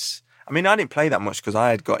intense. I mean, I didn't play that much because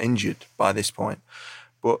I had got injured by this point,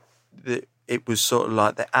 but it was sort of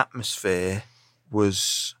like the atmosphere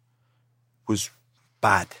was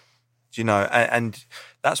bad, and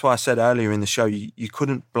that's why I said earlier in the show, you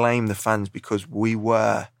couldn't blame the fans because we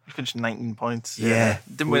were... You finished 19 points. Yeah.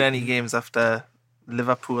 Didn't win any games after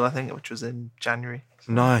Liverpool, I think, which was in January.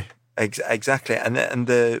 No, exactly. And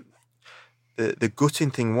the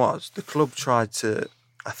gutting thing was the club tried to...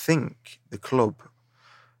 I think the club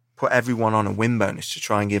put everyone on a win bonus to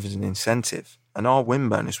try and give us an incentive. And our win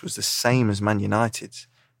bonus was the same as Man United's.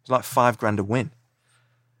 It was like $5,000 a win.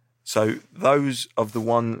 So those of the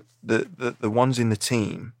ones in the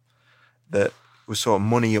team that were sort of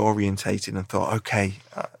money orientated and thought, okay,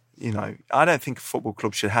 I don't think a football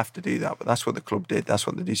club should have to do that, but that's what the club did. That's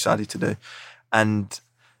what they decided to do, and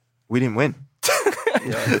we didn't win.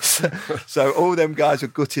 Yeah. So all them guys were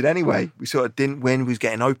gutted anyway. We sort of didn't win. We was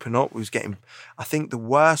getting open up. I think the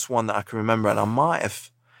worst one that I can remember, and I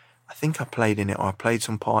think I played in it or I played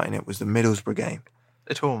some part in it, was the Middlesbrough game.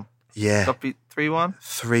 At home? Yeah. Got beat 3-1?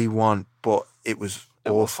 3-1, but it was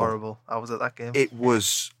awful. It was horrible. I was at that game. It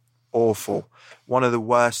was awful. One of the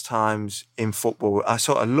worst times in football. I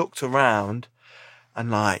sort of looked around and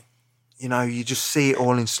you just see it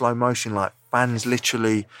all in slow motion, like fans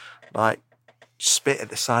literally spit at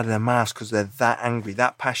the side of their mouths because they're that angry,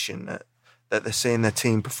 that passionate that they're seeing their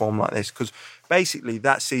team perform like this. Because basically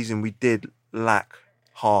that season we did lack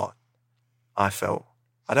heart, I felt.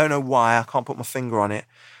 I don't know why, I can't put my finger on it,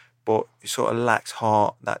 but it sort of lacks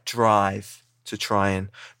heart, that drive to try, and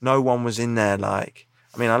no one was in there I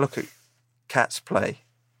look at Katz play,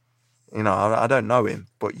 I don't know him,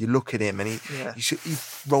 but you look at him and he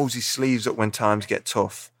rolls his sleeves up when times get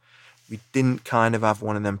tough. We didn't kind of have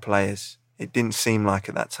one of them players. It didn't seem like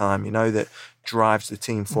at that time, that drives the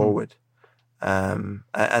team forward. And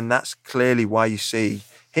that's clearly why you see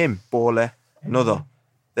him, Borley, another,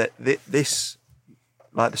 that this...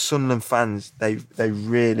 Like the Sunderland fans, they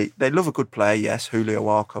love a good player, yes, Julio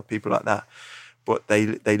Walker, people like that, but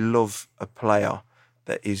they love a player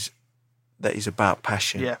that is about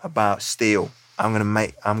passion, about steel. I'm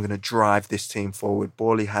gonna drive this team forward.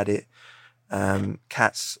 Borley had it,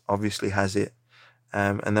 Katz obviously has it,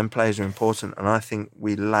 and then players are important, and I think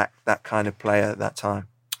we lacked that kind of player at that time.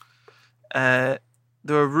 There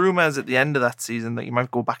were rumours at the end of that season that you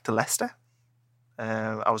might go back to Leicester.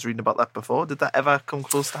 I was reading about that before. Did that ever come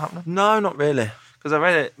close to happening? No, not really. Because I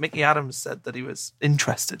read it. Mickey Adams said that he was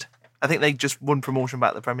interested. I think they just won promotion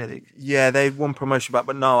back to the Premier League. Yeah, they won promotion back,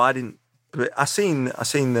 but no, I didn't. But I seen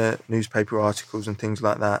the newspaper articles and things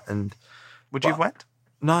like that. And would you have went?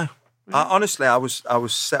 No, honestly, I was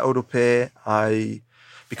settled up here.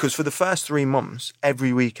 Because for the first 3 months,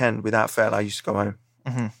 every weekend without fail, I used to go home.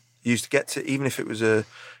 Mm-hmm. Used to get to, even if it was a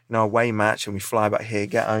away match and we fly back here,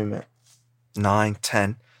 get home at 9,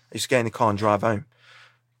 10. I used to get in the car and drive home.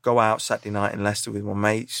 Go out Saturday night in Leicester with my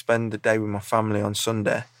mates, spend the day with my family on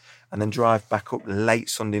Sunday, and then drive back up late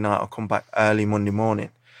Sunday night or come back early Monday morning.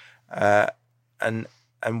 And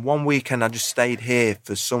one weekend I just stayed here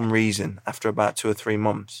for some reason after about 2 or 3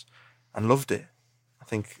 months and loved it. I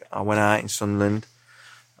think I went out in Sunderland.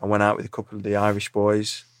 I went out with a couple of the Irish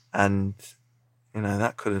boys, and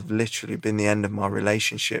that could have literally been the end of my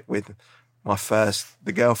relationship with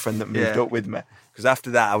the girlfriend that moved up with me. Because after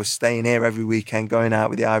that, I was staying here every weekend, going out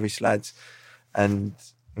with the Irish lads, and,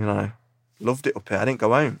 loved it up here. I didn't go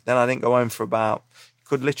home. Then I didn't go home for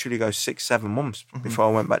could literally go 6-7 months before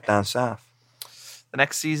I went back down south. The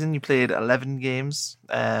next season, you played 11 games.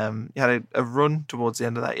 You had a run towards the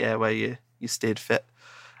end of that year where you stayed fit.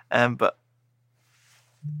 But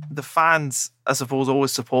the fans, I suppose,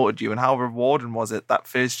 always supported you. And how rewarding was it that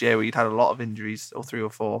first year where you'd had a lot of injuries, or 3 or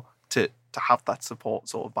 4, to have that support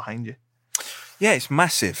sort of behind you? Yeah, it's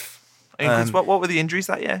massive. What were the injuries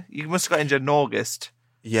that year? You must have got injured in August.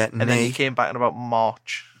 Yeah, and then you came back in about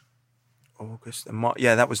March. August and March.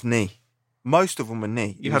 Yeah, that was knee. Most of them were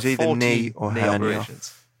knee. You had either knee or knee hernia.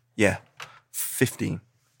 operations. Yeah, 15.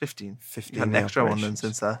 15. 15 you had an extra one then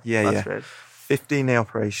since that. Yeah. Right. 15 knee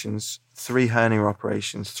operations, 3 hernia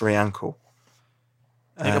operations, 3 ankle.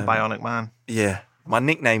 Like a bionic man. Yeah, my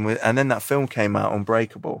nickname was, and then that film came out,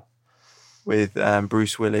 Unbreakable, with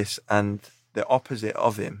Bruce Willis, and the opposite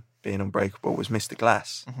of him being Unbreakable was Mr.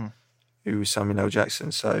 Glass, who was Samuel L.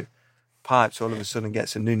 Jackson. So Pipes all of a sudden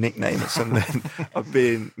gets a new nickname at something of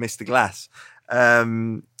being Mr. Glass.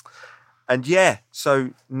 And yeah,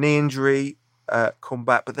 so knee injury, come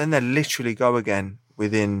back, but then they literally go again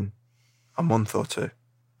within a month or two,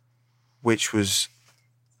 which was,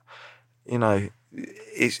 you know,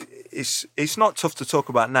 it's not tough to talk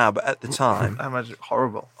about now, but at the time, I imagine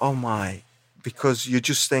horrible. Oh my, because you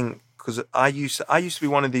just think, because I used to be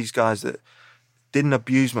one of these guys that didn't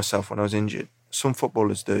abuse myself when I was injured. Some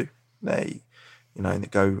footballers do. They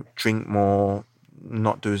go drink more,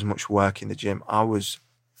 not do as much work in the gym. I was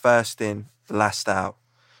first in, last out,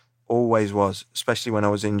 always was, especially when I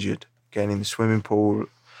was injured, getting in the swimming pool,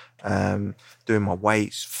 doing my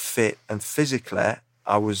weights, fit, and physically,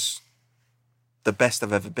 I was the best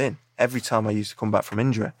I've ever been every time I used to come back from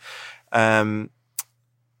injury. But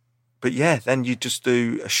yeah, then you just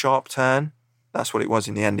do a sharp turn. That's what it was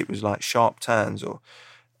in the end. It was like sharp turns or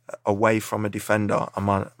away from a defender, and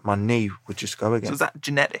my knee would just go again. So is that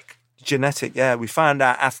genetic? Genetic, yeah. We found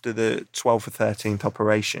out after the 12th or 13th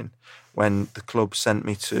operation, when the club sent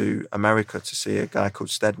me to America to see a guy called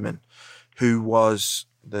Stedman, who was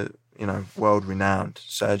the world-renowned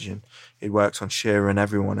surgeon. He worked on Shearer and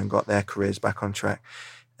everyone and got their careers back on track.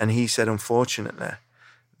 And he said, unfortunately,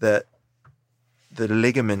 that the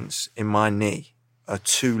ligaments in my knee are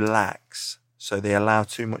too lax, so they allow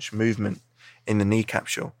too much movement in the knee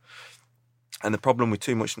capsule. And the problem with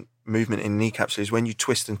too much movement in the knee capsule is when you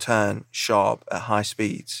twist and turn sharp at high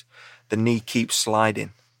speeds, the knee keeps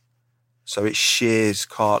sliding. So it shears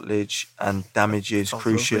cartilage and damages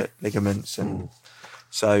cruciate ligaments. And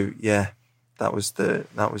so, yeah, that was the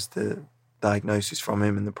diagnosis from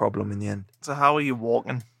him and the problem in the end. So how are you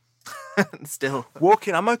walking? Still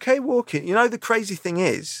walking, I'm okay walking. You know, the crazy thing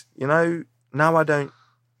is, now I don't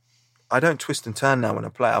twist and turn now when I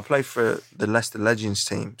play. I play for the Leicester Legends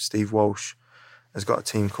team. Steve Walsh has got a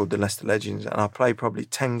team called the Leicester Legends, and I play probably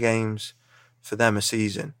 10 games for them a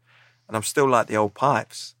season. And I'm still like the old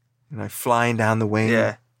Pipes, flying down the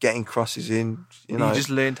wing, getting crosses in. You just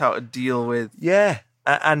learned how to deal with. Yeah,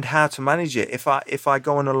 and how to manage it. If I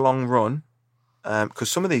go on a long run,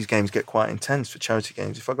 because some of these games get quite intense for charity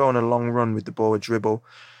games. If I go on a long run with the ball, a dribble,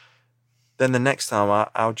 then the next time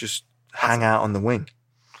I'll just hang out on the wing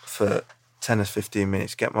for 10 or 15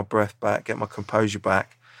 minutes, get my breath back, get my composure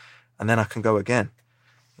back, and then I can go again.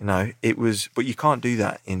 But you can't do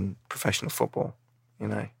that in professional football,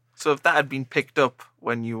 So if that had been picked up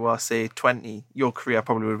when you were, say, 20, your career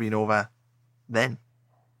probably would have been over then.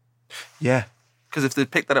 Yeah. Because if they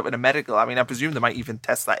picked that up in a medical, I presume they might even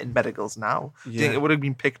test that in medicals now. Do you think it would have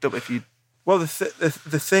been picked up if you... Well, the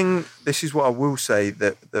thing, this is what I will say,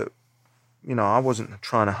 that I wasn't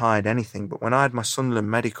trying to hide anything, but when I had my Sunderland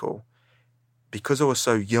medical, because I was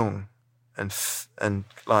so young and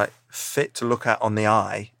fit to look at on the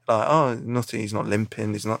eye, nothing, he's not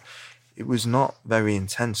limping, it was not very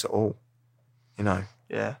intense at all,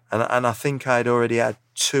 Yeah. And I think I'd already had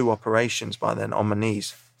 2 operations by then on my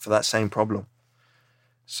knees for that same problem.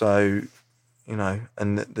 So,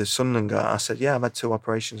 and the Sunderland guy, I said, yeah, I've had 2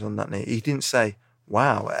 operations on that knee. He didn't say,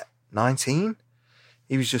 wow, at 19?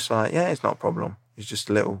 He was just like, yeah, it's not a problem. It's just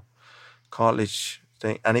a little cartilage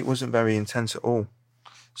thing. And it wasn't very intense at all.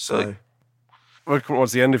 So,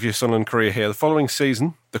 towards the end of your Sunderland career here, the following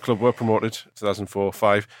season, the club were promoted,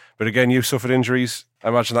 2004-05. But again, you suffered injuries. I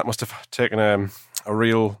imagine that must have taken a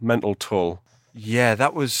real mental toll. Yeah,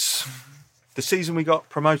 that was the season we got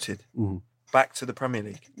promoted back to the Premier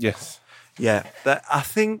League. Yes. Yeah, I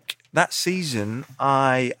think that season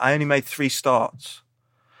I only made 3 starts,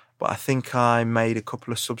 but I think I made a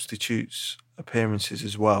couple of substitutes appearances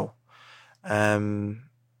as well. And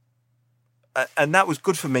that was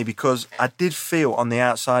good for me because I did feel on the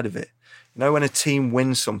outside of it, when a team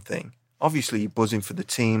wins something, obviously you're buzzing for the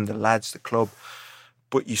team, the lads, the club,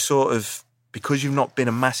 but you sort of, because you've not been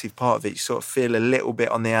a massive part of it, you sort of feel a little bit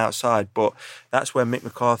on the outside. But that's where Mick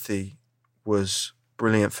McCarthy was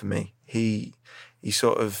brilliant for me. He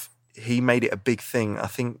made it a big thing. I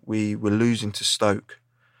think we were losing to Stoke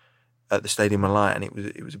at the Stadium of Light, and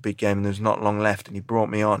it was a big game, and there was not long left, and he brought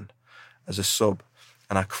me on as a sub,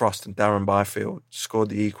 and I crossed, and Darren Byfield scored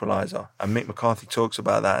the equaliser. And Mick McCarthy talks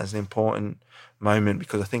about that as an important moment,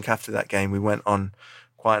 because I think after that game we went on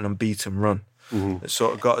quite an unbeaten run that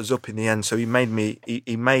sort of got us up in the end. So he made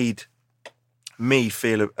me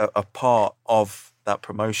feel a part of that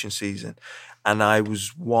promotion season. And I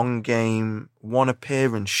was one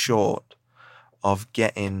appearance short of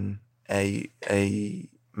getting a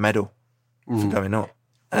medal. for going up.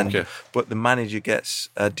 Okay. But the manager gets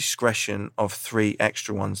a discretion of 3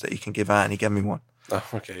 extra ones that he can give out, and he gave me one. Oh,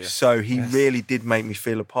 okay, yeah. So he really did make me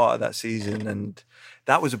feel a part of that season, and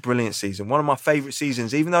that was a brilliant season. One of my favourite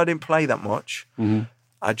seasons, even though I didn't play that much.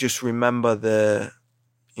 I just remember that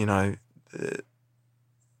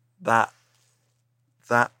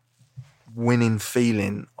winning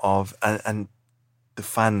feeling of, and the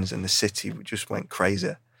fans and the city just went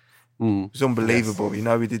crazy. It was unbelievable.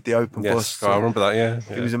 Yes. We did the open bus. Yes, I remember that, yeah.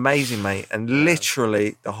 It was amazing, mate. And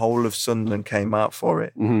literally the whole of Sunderland came out for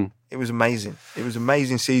it. It was amazing. It was an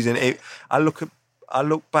amazing season. I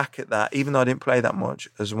look back at that, even though I didn't play that much,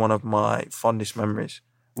 as one of my fondest memories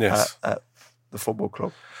at the football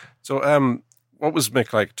club. So what was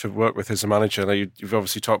Mick like to work with as a manager? Now, you've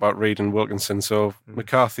obviously talked about Reid and Wilkinson. So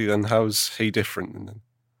McCarthy, then, how's he different?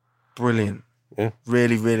 Brilliant. Yeah.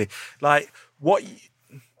 Really, really. Like, what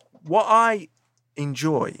I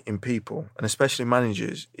enjoy in people, and especially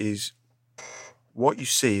managers, is what you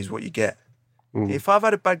see is what you get. If I've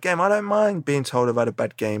had a bad game, I don't mind being told I've had a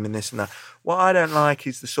bad game and this and that. What I don't like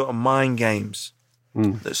is the sort of mind games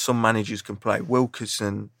that some managers can play.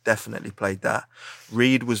 Wilkinson definitely played that.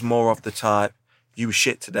 Reid was more of the type, you were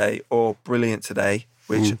shit today or brilliant today,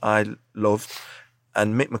 which I loved.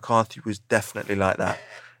 And Mick McCarthy was definitely like that.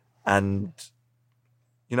 And,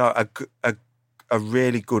 a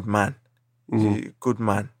really good man. Good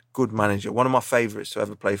man. Good manager. One of my favourites to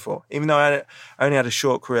ever play for. Even though I only had a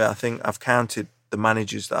short career, I think I've counted the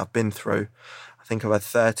managers that I've been through. I think I've had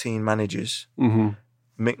 13 managers.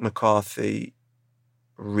 Mick McCarthy,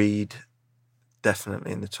 Reid,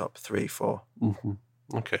 definitely in the top 3, 4.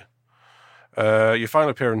 Okay. Your final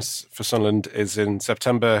appearance for Sunderland is in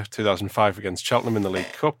September 2005 against Cheltenham in the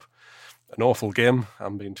League Cup. An awful game,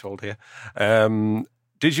 I'm being told here.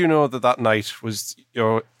 Did you know that night was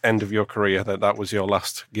your end of your career, that was your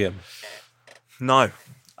last game? No,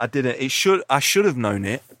 I didn't. I should have known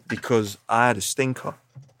it because I had a stinker.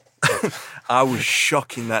 I was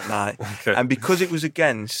shocking that night. Okay. And because it was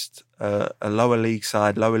against a lower league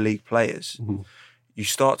side, lower league players, you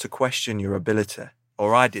start to question your ability.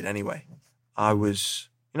 Or I did anyway. I was,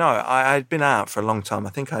 I had been out for a long time.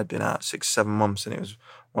 I think I had been out 6-7 months, and it was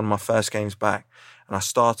one of my first games back. And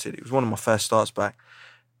it was one of my first starts back.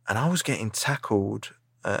 And I was getting tackled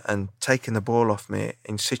and taking the ball off me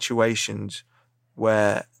in situations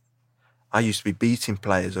where I used to be beating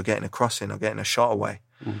players or getting a crossing or getting a shot away.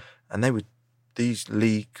 And they were,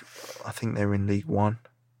 I think they were in League 1,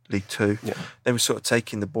 League 2. Yeah. They were sort of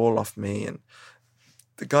taking the ball off me. And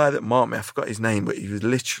the guy that marked me, I forgot his name, but he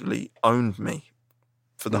literally owned me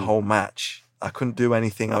for the whole match. I couldn't do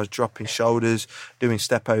anything. I was dropping shoulders, doing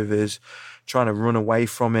step overs, trying to run away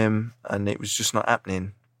from him, and it was just not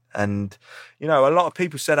happening. And, a lot of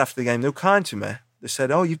people said after the game, they were kind to me. They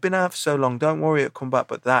said, "Oh, you've been out for so long, don't worry, it'll come back."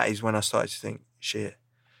 But that is when I started to think, shit,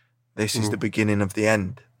 this is the beginning of the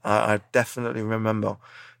end. I definitely remember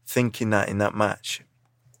thinking that in that match,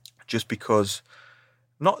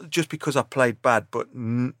 not just because I played bad, but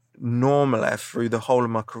normally through the whole of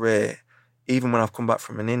my career, even when I've come back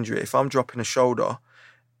from an injury, if I'm dropping a shoulder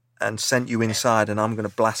and sent you inside and I'm going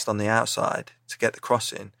to blast on the outside to get the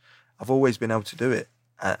crossing, I've always been able to do it.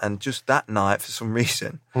 And just that night, for some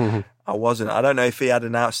reason, I wasn't. I don't know if he had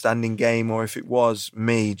an outstanding game or if it was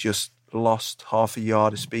me just lost half a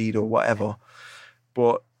yard of speed or whatever.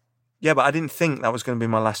 But I didn't think that was going to be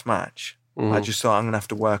my last match. I just thought I'm going to have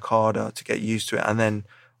to work harder to get used to it. And then,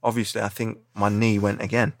 obviously, I think my knee went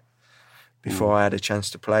again before I had a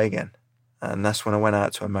chance to play again. And that's when I went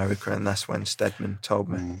out to America, and that's when Stedman told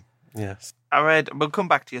me. Yes. We'll come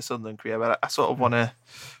back to your Sunderland career, but I sort of want to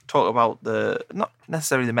talk about not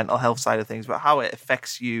necessarily the mental health side of things, but how it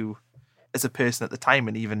affects you as a person at the time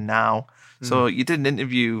and even now. So you did an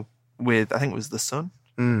interview with, I think it was The Sun.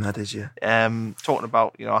 I did, yeah. Talking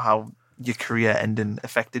about, how your career ending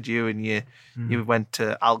affected you, and you went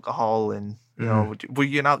to alcohol, and, were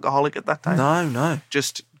you an alcoholic at that time? No.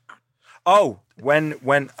 Just... Oh,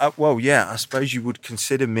 well, yeah, I suppose you would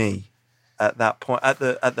consider me at that point, at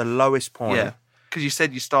the lowest point. Yeah, because you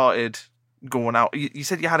said you started going out. You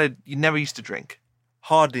said you never used to drink.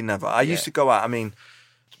 Hardly never. I used to go out. I mean,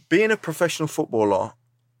 being a professional footballer,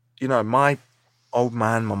 my old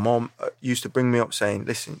man, my mom used to bring me up saying,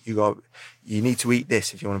 "Listen, you need to eat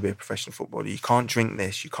this if you want to be a professional footballer. You can't drink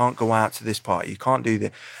this. You can't go out to this party. You can't do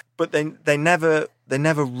this." But they never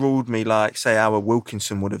ruled me like, say, our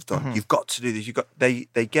Wilkinson would have done. You've got to do this.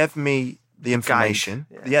 They gave me the information,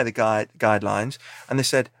 the guidelines, and they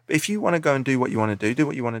said, if you want to go and do what you want to do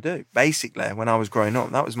what you want to do. Basically, when I was growing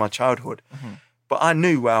up, that was my childhood. But I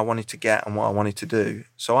knew where I wanted to get and what I wanted to do.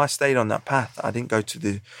 So I stayed on that path. I didn't go to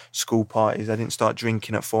the school parties. I didn't start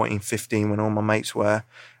drinking at 14, 15 when all my mates were.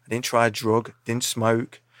 I didn't try a drug, didn't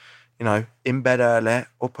smoke, in bed early,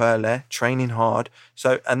 up early, training hard.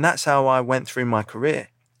 So, and that's how I went through my career.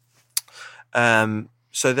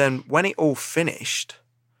 So then when it all finished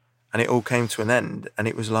and it all came to an end, and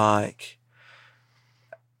it was like,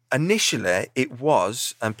 initially it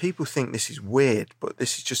was, and people think this is weird, but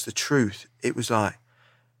this is just the truth. It was like,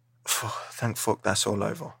 thank fuck that's all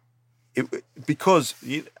over.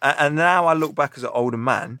 And now I look back as an older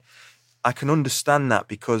man, I can understand that,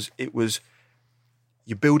 because it was,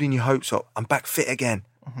 you're building your hopes up. I'm back fit again.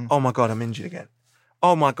 Mm-hmm. Oh my God, I'm injured again.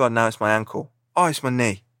 Oh my God, now it's my ankle. Oh, it's my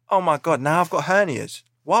knee. Oh my God, now I've got hernias.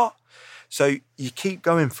 What? So you keep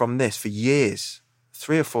going from this for years,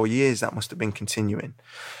 3 or 4 years, that must have been continuing.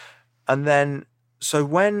 And then, so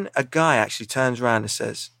when a guy actually turns around and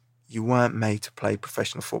says, you weren't made to play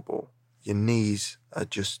professional football, your knees are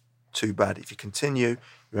just too bad. If you continue,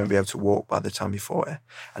 you won't be able to walk by the time you're 40.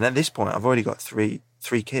 And at this point, I've already got three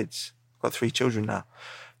kids. I've got 3 children now.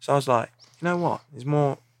 So I was like, you know what?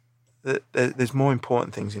 There's more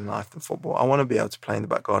important things in life than football. I want to be able to play in the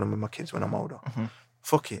back garden with my kids when I'm older. Mm-hmm.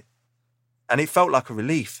 Fuck it. And it felt like a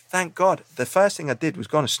relief. Thank God. The first thing I did was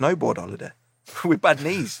go on a snowboard holiday with bad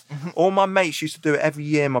knees. Mm-hmm. All my mates used to do it every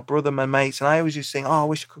year, my brother, my mates, and I always used to think, I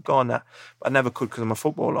wish I could go on that. But I never could because I'm a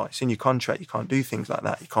footballer. It's in your contract. You can't do things like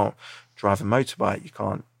that. You can't drive a motorbike. You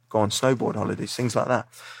can't go on snowboard holidays, things like that.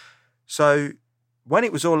 So when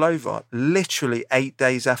it was all over, literally 8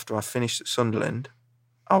 days after I finished at Sunderland,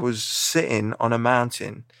 I was sitting on a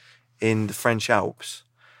mountain in the French Alps,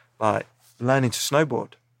 like learning to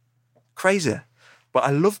snowboard. Crazy. But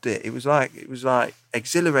I loved it. It was like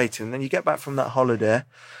exhilarating. And then you get back from that holiday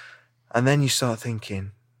and then you start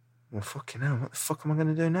thinking, well, fucking hell, what the fuck am I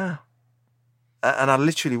going to do now? And I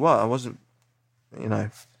literally I wasn't,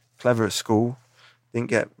 clever at school. Didn't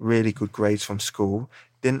get really good grades from school.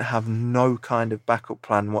 Didn't have no kind of backup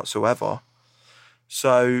plan whatsoever.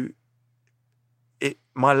 So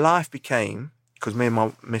my life became, because me and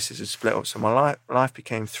my missus had split up, so my life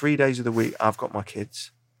became 3 days of the week I've got my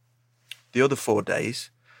kids. The other 4 days,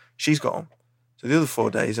 she's got them. So the other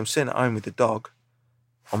 4 days, I'm sitting at home with the dog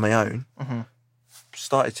on my own. Mm-hmm.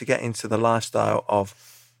 Started to get into the lifestyle of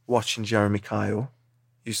watching Jeremy Kyle.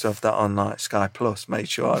 Used to have that on like Sky Plus. Made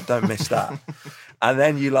sure I don't miss that. And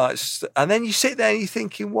then you sit there and you're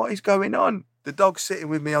thinking, what is going on? The dog's sitting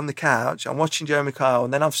with me on the couch. I'm watching Jeremy Kyle,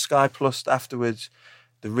 and then I've Sky Plus afterwards,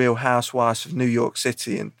 The Real Housewives of New York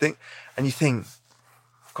City, and you think,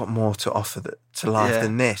 I've got more to offer to life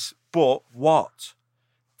than this. But what?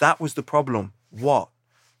 That was the problem. What?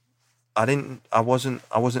 I wasn't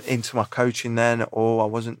into my coaching then, or I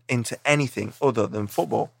wasn't into anything other than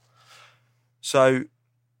football. So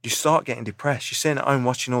you start getting depressed. You're sitting at home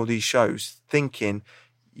watching all these shows, thinking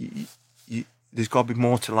there's got to be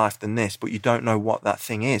more to life than this, but you don't know what that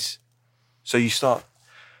thing is. So you start.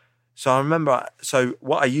 So I remember. So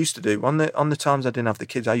what I used to do on the times I didn't have the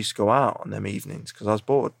kids, I used to go out on them evenings because I was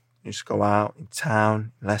bored. You used to go out in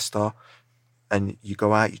town, in Leicester, and you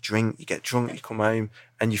go out, you drink, you get drunk, you come home,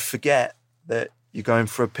 and you forget that you're going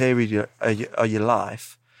through a period of your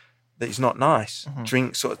life that is not nice. Mm-hmm.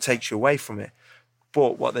 Drink sort of takes you away from it.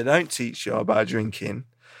 But what they don't teach you about drinking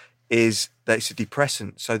is that it's a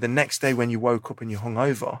depressant. So the next day when you woke up and you're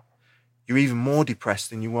hungover, you're even more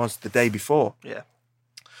depressed than you was the day before. Yeah.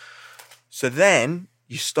 So then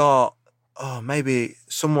you start, maybe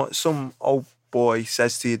some old boy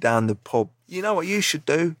says to you down the pub, you know what you should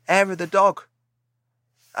do? Hair of the dog.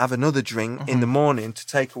 Have another drink in the morning to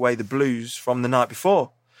take away the blues from the night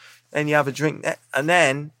before. Then you have a drink, and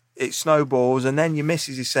then it snowballs, and then your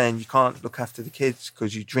missus is saying you can't look after the kids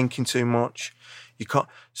because you're drinking too much. You can't.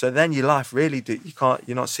 So then your life really you can't.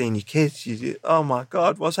 You're not seeing your kids. Oh my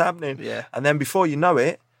God, what's happening? Yeah. And then before you know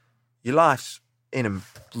it, your life's in a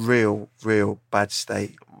real, real bad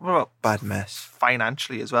state. Well, bad mess.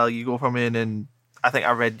 Financially as well, you go from earning, I think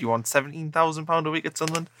I read you on £17,000 a week at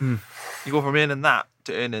Sunderland. Mm. You go from earning that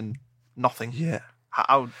to earning nothing. Yeah.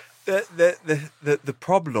 How? The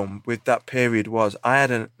problem with that period was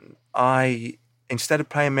I instead of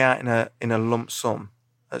paying me out in a lump sum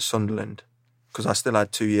at Sunderland, because I still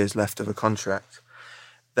had 2 years left of a contract,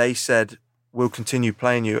 they said, we'll continue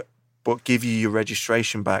playing you, but give you your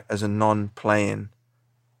registration back as a non-playing.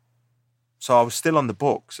 So I was still on the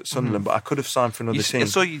books at Sunderland, but I could have signed for another team.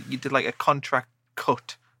 So you did like a contract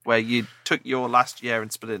cut where you took your last year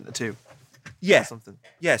and split it into two. Yeah. Something.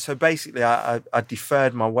 Yeah. So basically I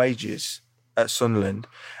deferred my wages at Sunderland,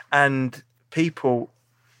 and people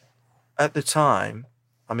at the time,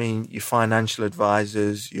 I mean, your financial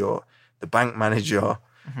advisors, the bank manager,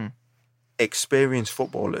 experienced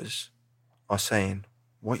footballers are saying,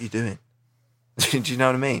 what are you doing? Do you know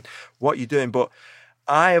what I mean? What you're doing. But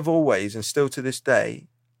I have always, and still to this day,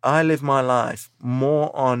 I live my life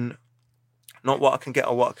more on not what I can get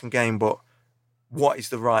or what I can gain, but what is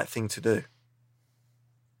the right thing to do.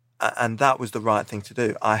 And that was the right thing to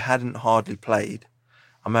do. I hadn't hardly played.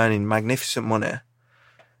 I'm earning magnificent money.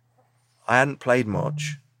 I hadn't played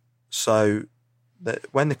much. So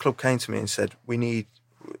when the club came to me and said,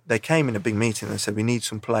 they came in a big meeting and said, we need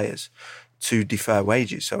some players to defer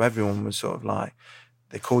wages. So everyone was sort of like,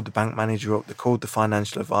 they called the bank manager up, they called the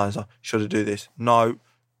financial advisor, should I do this? No,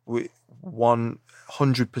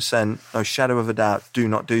 100%, no shadow of a doubt, do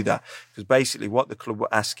not do that. Because basically what the club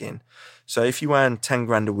were asking, so if you earn 10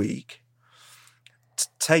 grand a week,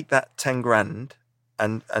 take that 10 grand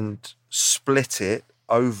and split it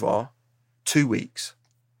over 2 weeks,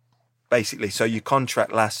 basically. So your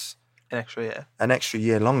contract lasts an extra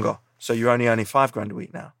year longer. So you're only earning 5 grand a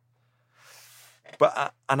week now.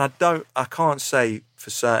 But I can't say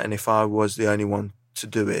for certain if I was the only one to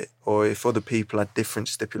do it or if other people had different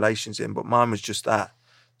stipulations in, but mine was just that.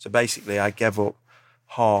 So basically I gave up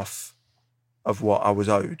half of what I was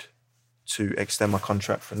owed to extend my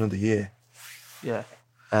contract for another year. Yeah.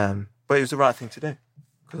 But it was the right thing to do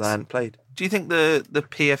because I hadn't played. Do you think the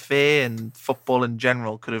PFA and football in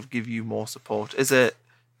general could have given you more support? As a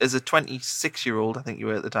 26-year-old, I think you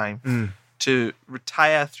were at the time, to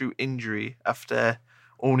retire through injury after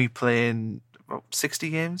only playing about 60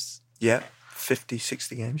 games? Yeah, 50,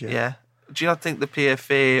 60 games, Yeah. Do you not think the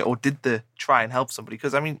PFA, or did they try and help somebody?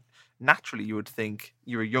 Because, I mean, naturally you would think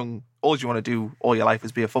you're young, all you want to do all your life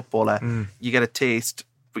is be a footballer. You get a taste,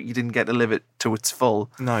 but you didn't get to live it to its full.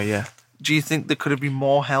 No, yeah. Do you think there could have been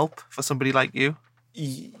more help for somebody like you?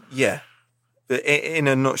 Yeah. But in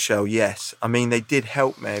a nutshell, yes. I mean, they did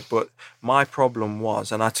help me, but my problem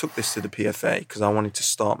was, and I took this to the PFA because I wanted to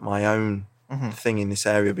start my own thing in this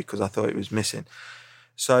area because I thought it was missing.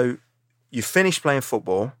 So you finish playing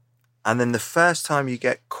football, and then the first time you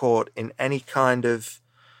get caught in any kind of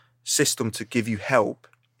system to give you help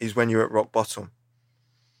is when you're at rock bottom.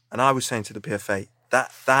 And I was saying to the PFA,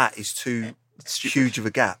 that is too huge of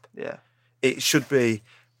a gap. Yeah. It should be,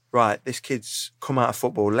 right, this kid's come out of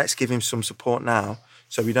football, let's give him some support now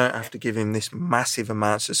so we don't have to give him this massive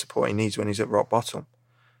amounts of support he needs when he's at rock bottom.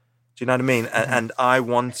 Do you know what I mean? And I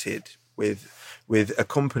wanted with a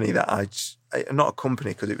company that not a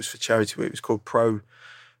company because it was for charity, but it was called Pro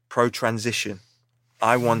Transition.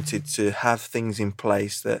 I wanted to have things in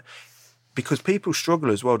place that, because people struggle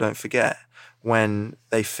as well, don't forget, when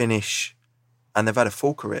they finish and they've had a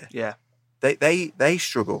full career. Yeah. They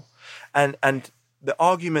struggle. And the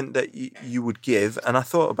argument that you would give, and I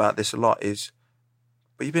thought about this a lot, is,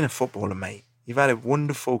 but you've been a footballer, mate. You've had a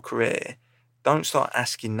wonderful career. Don't start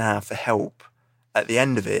asking now for help at the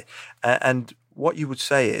end of it. And what you would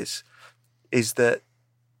say is that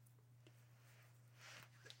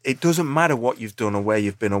it doesn't matter what you've done or where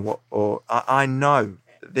you've been or I know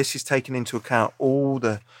that this is taking into account all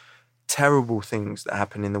the terrible things that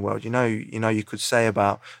happen in the world. You know, you could say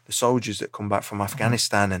about the soldiers that come back from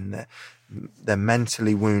Afghanistan and they're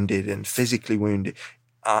mentally wounded and physically wounded.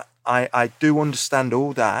 I do understand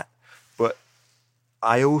all that, but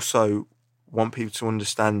I also want people to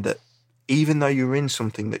understand that even though you're in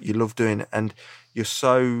something that you love doing and you're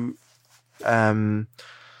so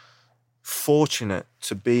fortunate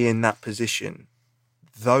to be in that position,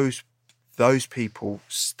 those people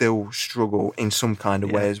still struggle in some kind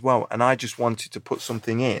of way as well. And I just wanted to put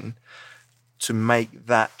something in to make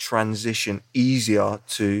that transition easier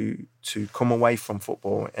to come away from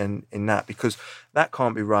football and in that, because that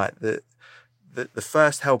can't be right. The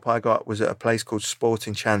first help I got was at a place called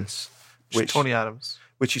Sporting Chance, which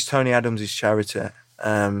is Tony Adams' charity.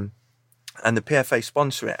 And the PFA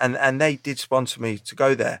sponsor it. And they did sponsor me to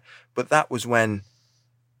go there. But that was when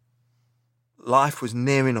life was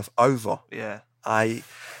near enough over. Yeah. I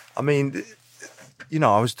mean, you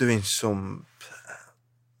know, I was doing some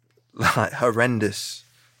like horrendous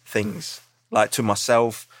things, like to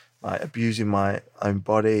myself, like abusing my own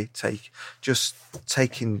body,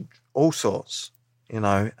 taking all sorts, you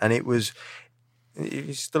know, and it's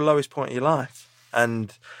the lowest point of your life.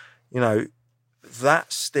 And, you know,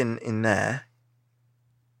 that stint in there,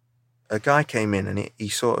 a guy came in and he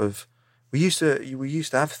sort of, we used to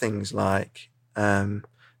have things like,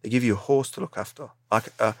 they give you a horse to look after, like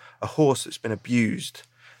a horse that's been abused.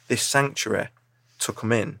 This sanctuary took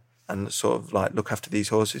them in and sort of like look after these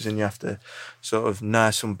horses, and you have to sort of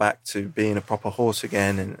nurse them back to being a proper horse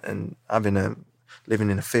again and having living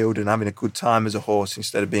in a field and having a good time as a horse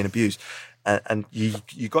instead of being abused. And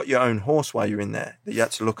you got your own horse while you're in there that you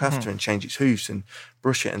had to look after and change its hoofs and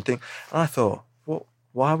brush it and think. And I thought,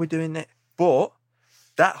 why are we doing that? But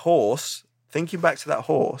that horse, thinking back to that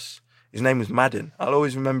horse, his name was Madden. I'll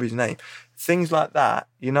always remember his name. Things like that,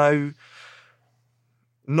 you know,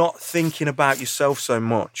 not thinking about yourself so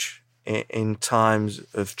much in times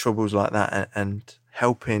of troubles like that and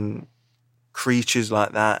helping creatures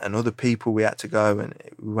like that and other people. We had to go and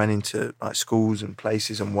we went into like schools and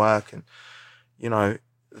places and work, and you know,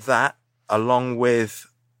 that along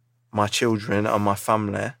with my children and my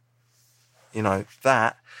family, you know,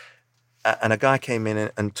 that, and a guy came in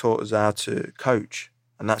and taught us how to coach,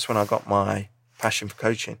 and that's when I got my passion for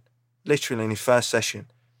coaching. Literally in his first session,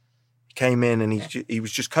 he came in and he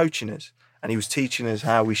was just coaching us, and he was teaching us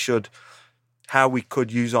how we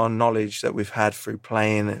could use our knowledge that we've had through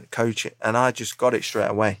playing and coaching. And I just got it straight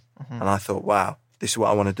away. And I thought, wow, this is what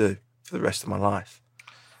I want to do for the rest of my life.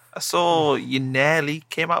 I saw you nearly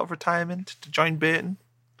came out of retirement to join Burton.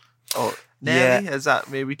 Oh, nearly? Yeah. Is that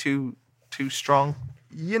maybe too strong?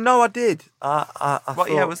 You know, I did. I What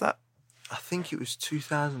year was that? I think it was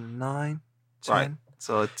 2009, 10. Right.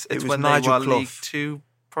 So it's was when Nigel they were Clough. League Two,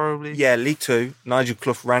 probably. Yeah, League Two. Nigel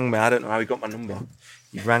Clough rang me. I don't know how he got my number.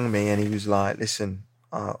 He rang me and he was like, listen,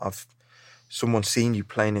 someone's seen you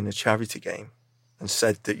playing in a charity game and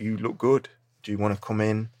said that you look good. Do you want to come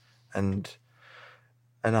in? And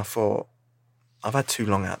I thought, I've had too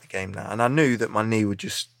long out of the game now. And I knew that my knee would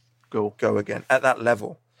just go again at that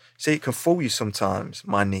level. See, it can fool you sometimes,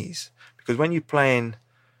 my knees, because when you're playing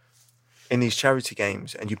in these charity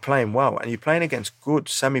games and you're playing well and you're playing against good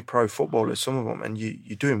semi-pro footballers, some of them, and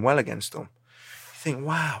you're doing well against them, you think,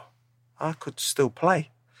 wow, I could still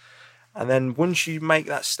play. And then once you make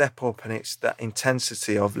that step up and it's that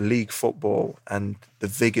intensity of league football and the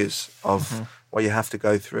vigours of what you have to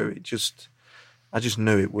go through, I just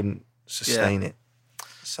knew it wouldn't sustain it.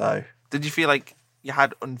 So, did you feel like you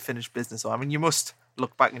had unfinished business? I mean, you must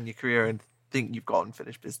look back in your career and think you've got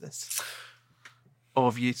unfinished business. Or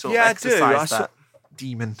have you sort of exercised that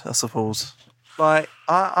demon, I suppose? Like,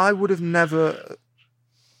 I would have never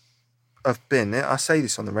have been, I say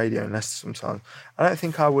this on the radio in Leicester sometimes, I don't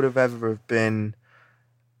think I would have ever have been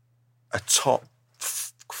a top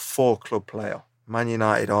 4 club player. Man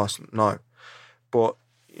United, Arsenal, no. But,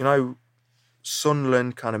 you know,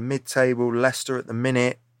 Sunderland, kind of mid-table, Leicester at the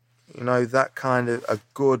minute, you know, that kind of a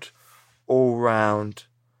good all-round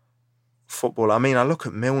footballer. I mean, I look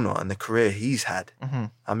at Milner and the career he's had.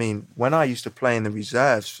 I mean, when I used to play in the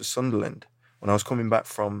reserves for Sunderland, when I was coming back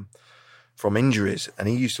from injuries, and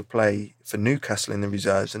he used to play for Newcastle in the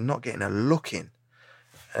reserves and not getting a look in.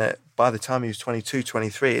 By the time he was 22,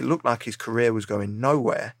 23, it looked like his career was going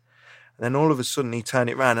nowhere. And then all of a sudden he turned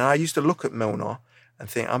it around. And I used to look at Milner and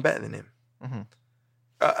think, I'm better than him.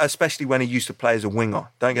 Especially when he used to play as a winger.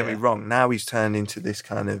 Don't get me wrong. Now he's turned into this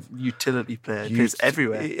kind of utility player. He plays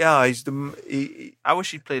everywhere. Yeah, I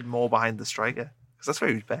wish he played more behind the striker, because that's where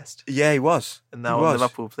he was best. Yeah, he was. And now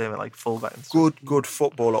Liverpool play him at like fullback and stuff. Good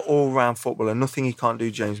footballer, all-round footballer. Nothing he can't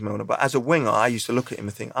do, James Milner. But as a winger, I used to look at him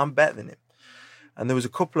and think, I'm better than him. And there was a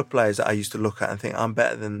couple of players that I used to look at and think, I'm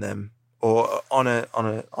better than them, or on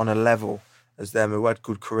a level as them, who had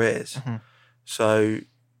good careers. So,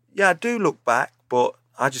 yeah, I do look back, but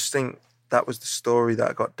I just think that was the story that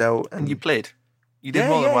I got dealt. And you played. You did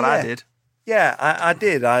more than what I did. Yeah, I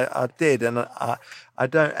did. I did. And I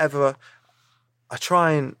don't ever...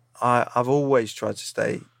 I've always tried to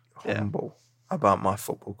stay humble about my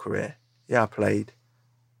football career. Yeah, I played.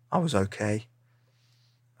 I was okay.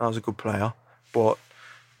 I was a good player. But,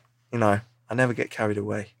 you know, I never get carried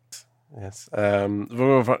away. Yes. We'll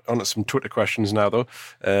move on to some Twitter questions now, though.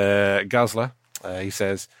 Gazla, he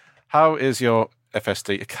says, how is your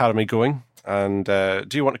FSD Academy going? And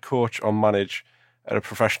do you want to coach or manage at a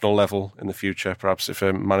professional level in the future? Perhaps if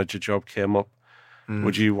a manager job came up,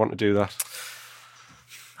 would you want to do that?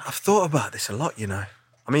 I've thought about this a lot, you know.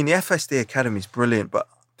 I mean, the FSD Academy is brilliant, but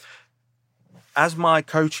as my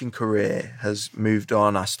coaching career has moved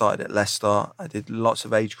on, I started at Leicester. I did lots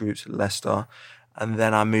of age groups at Leicester. And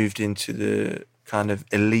then I moved into the kind of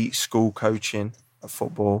elite school coaching of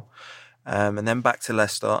football. And then back to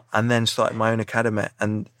Leicester, and then started my own academy.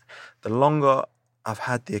 And the longer I've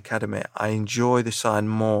had the academy, I enjoy the side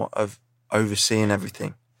more of overseeing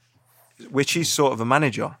everything, which is sort of a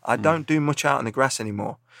manager. I don't do much out on the grass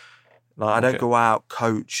anymore. Like, I don't go out,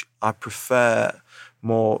 coach. I prefer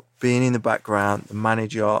more being in the background, the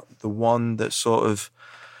manager, the one that sort of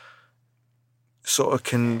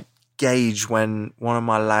can gauge when one of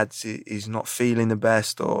my lads is not feeling the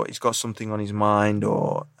best, or he's got something on his mind,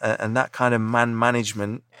 and that kind of man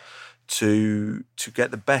management to get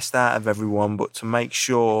the best out of everyone, but to make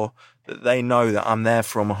sure that they know that I'm there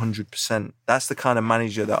for them 100%. That's the kind of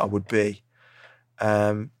manager that I would be.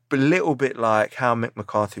 But a little bit like how Mick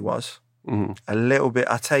McCarthy was. Mm-hmm. A little bit.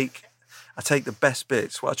 I take the best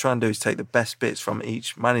bits. What I try and do is take the best bits from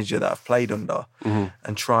each manager that I've played under, mm-hmm.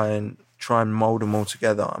 and try and mould them all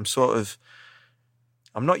together.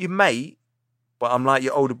 I'm not your mate, but I'm like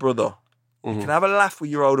your older brother. Mm-hmm. You can have a laugh with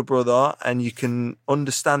your older brother, and you can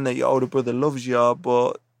understand that your older brother loves you,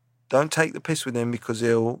 but don't take the piss with him, because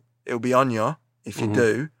he'll be on you if you mm-hmm.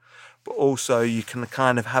 do. But also you can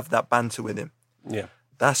kind of have that banter with him. Yeah.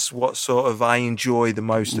 That's what sort of I enjoy the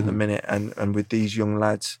most mm-hmm. at the minute. And with these young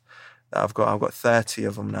lads that I've got 30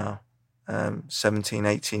 of them now, 17,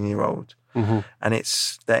 18-year-old. Mm-hmm. And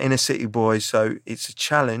they're inner city boys, so it's a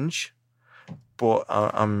challenge, but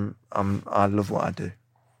I love what I do.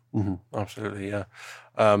 Mm-hmm. Absolutely, yeah.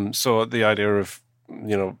 So the idea of,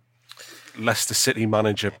 Leicester City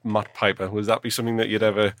manager Matt Piper, would that be something that you'd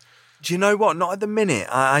ever... Do you know what? Not at the minute.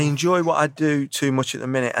 I enjoy what I do too much at the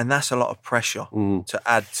minute, and that's a lot of pressure to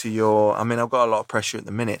add to your... I mean, I've got a lot of pressure at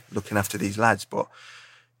the minute looking after these lads, but,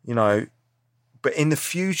 but in the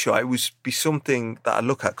future, it would be something that I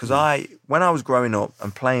look at, because when I was growing up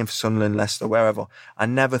and playing for Sunderland, Leicester, wherever, I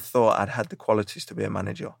never thought I'd had the qualities to be a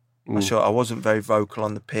manager. I wasn't very vocal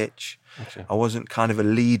on the pitch. Okay. I wasn't kind of a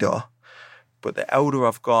leader, but the elder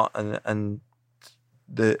I've got and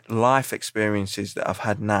the life experiences that I've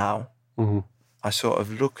had now, mm-hmm. I sort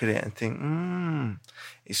of look at it and think,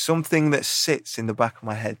 it's something that sits in the back of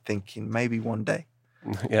my head thinking maybe one day.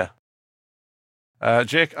 Yeah.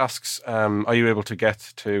 Jake asks, are you able to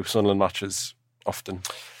get to Sunderland matches often?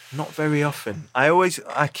 Not very often.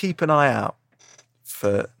 I keep an eye out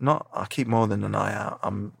I keep more than an eye out.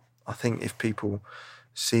 I think if people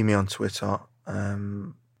see me on Twitter, I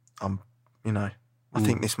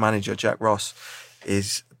think this manager, Jack Ross,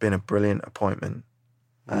 has been a brilliant appointment.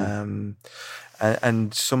 And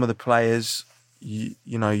some of the players,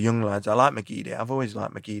 young lads, I like McGeady. I've always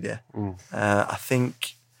liked McGeady. I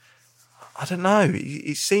think, I don't know,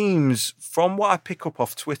 it seems, from what I pick up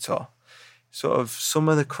off Twitter, sort of some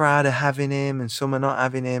of the crowd are having him and some are not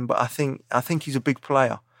having him, but I think he's a big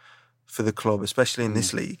player for the club, especially in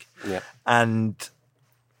this league. Yeah. And,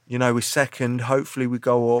 we're second, hopefully we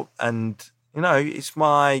go up, and, it's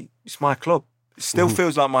my club. It still mm-hmm.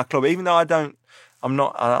 feels like my club, even though I'm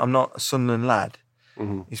not a Sunderland lad.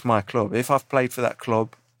 Mm-hmm. It's my club. If I've played for that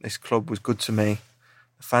club, this club was good to me.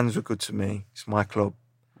 The fans were good to me. It's my club.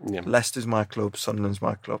 Yeah. Leicester's my club. Sunderland's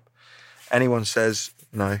my club. Anyone says,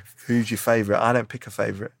 who's your favourite? I don't pick a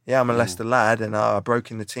favourite. Yeah, I'm a Leicester lad, and I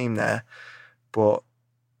broke in the team there, but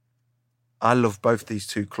I love both these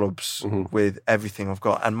two clubs mm-hmm. with everything I've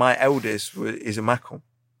got. And my eldest is a Mackel,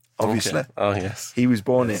 obviously. Okay. Oh, yes. He was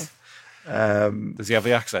born here. Does he have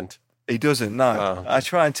the accent? He doesn't, no. Oh. I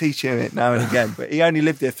try and teach him it now and again, but he only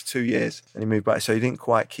lived there for 2 years and he moved back, so he didn't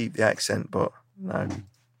quite keep the accent, but no,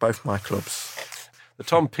 both my clubs. The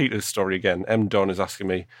Tom Peters story again. M. Don is asking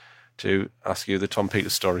me to ask you the Tom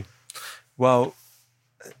Peters story. Well,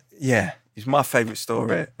 yeah, it's my favourite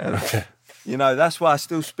story. Okay. That's why I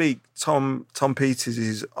still speak. Tom Peters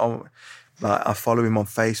is on, I follow him on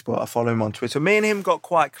Facebook, I follow him on Twitter. Me and him got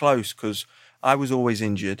quite close because I was always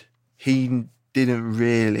injured. He didn't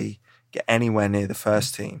really get anywhere near the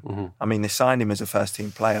first team. Mm-hmm. I mean, they signed him as a first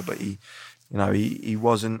team player, but he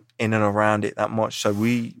wasn't in and around it that much. So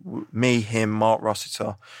me, him, Mark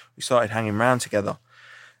Rossiter, we started hanging around together.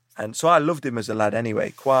 And so I loved him as a lad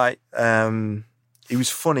anyway. He was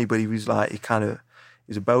funny, but he was he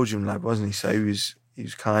was a Belgian lad, wasn't he? So he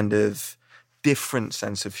was kind of different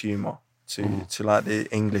sense of humour to like the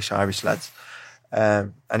English, Irish lads.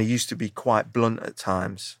 And he used to be quite blunt at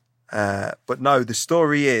times. But no, the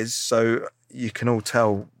story is, so you can all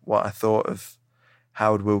tell what I thought of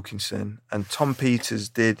Howard Wilkinson. And Tom Peters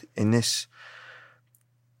did in this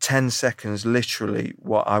 10 seconds, literally,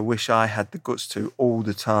 what I wish I had the guts to all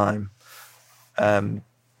the time.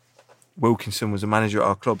 Wilkinson was a manager at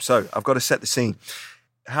our club. So I've got to set the scene.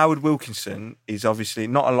 Howard Wilkinson is obviously,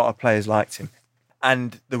 not a lot of players liked him.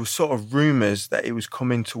 And there was sort of rumours that he was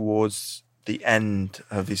coming towards the end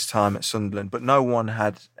of his time at Sunderland, but no one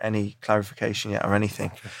had any clarification yet or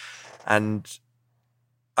anything. Okay. And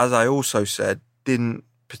as I also said, didn't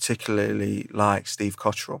particularly like Steve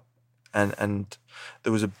Cotterill. And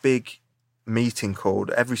there was a big meeting called,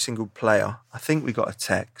 every single player. I think we got a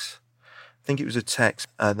text. I think it was a text.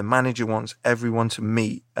 The manager wants everyone to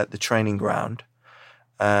meet at the training ground.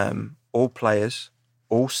 All players,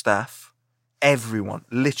 all staff, everyone,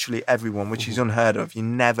 literally everyone, which is unheard of. You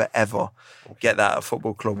never, ever get that at a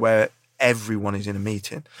football club where everyone is in a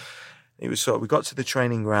meeting. It was we got to the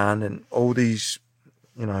training ground and all these,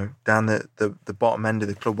 down the bottom end of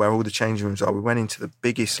the club where all the changing rooms are, we went into the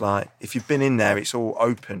biggest, if you've been in there, it's all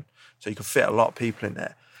open. So you could fit a lot of people in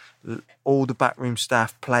there. All the backroom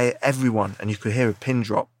staff, player, everyone, and you could hear a pin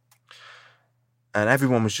drop. And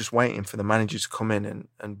everyone was just waiting for the manager to come in.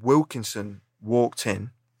 And Wilkinson walked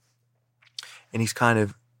in his kind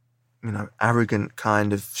of, arrogant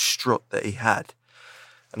kind of strut that he had.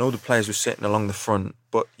 And all the players were sitting along the front.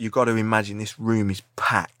 But you've got to imagine this room is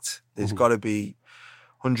packed. There's got to be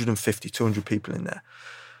 150, 200 people in there.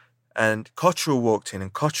 And Cottrell walked in,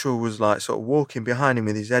 and Cottrell was sort of walking behind him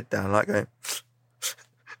with his head down, going,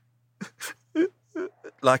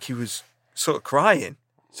 like he was sort of crying.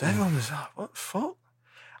 So everyone was like, what the fuck?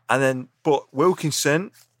 But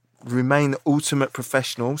Wilkinson remained the ultimate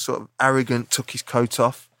professional, sort of arrogant, took his coat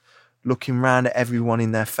off, looking round at everyone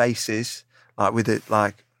in their faces, with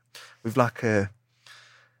a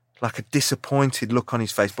disappointed look on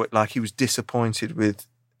his face, but he was disappointed with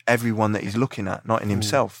everyone that he's looking at, not in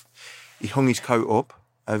himself. He hung his coat up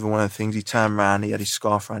over one of the things. He turned around, he had his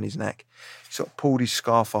scarf around his neck. He sort of pulled his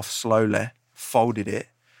scarf off slowly, folded it,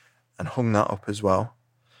 and hung that up as well.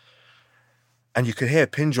 And you could hear a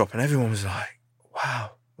pin drop, and everyone was like,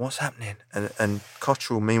 wow, what's happening? And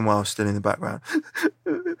Cottrell, meanwhile, still in the background,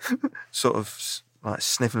 sort of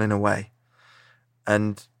snivelling away.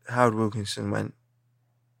 And Howard Wilkinson went,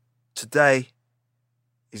 today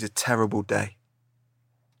is a terrible day.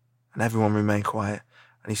 And everyone remained quiet.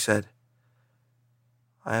 And he said,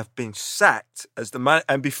 I have been sacked as the man.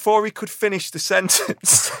 And before he could finish the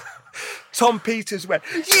sentence, Tom Peters went,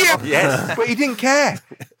 yeah, yes. But he didn't care.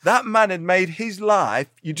 That man had made his life,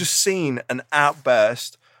 you just seen an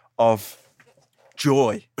outburst of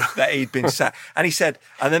joy that he'd been sacked. And he said,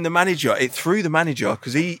 and then it threw the manager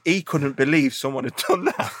because he couldn't believe someone had done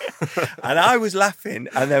that. And I was laughing.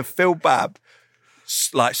 And then Phil Babb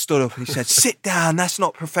stood up and he said, sit down, that's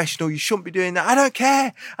not professional, you shouldn't be doing that. I don't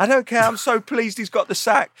care, I'm so pleased he's got the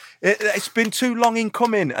sack. It's been too long in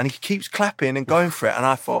coming. And he keeps clapping and going for it. And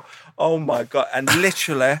I thought, oh my God. And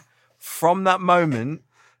literally from that moment,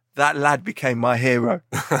 that lad became my hero.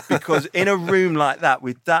 Because in a room like that,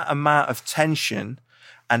 with that amount of tension,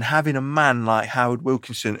 and having a man like Howard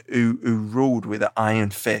Wilkinson who ruled with an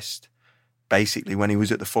iron fist, basically, when he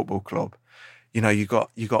was at the football club, you got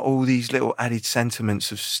all these little added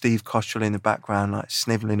sentiments of Steve Cottrell in the background,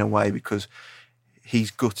 snivelling away because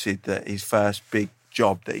he's gutted that his first big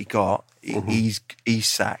job that he got, he's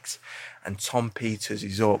sacked. And Tom Peters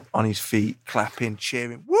is up on his feet, clapping,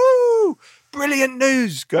 cheering, woo! Brilliant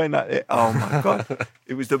news! Going like it. Oh my God.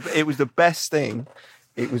 It was the best thing.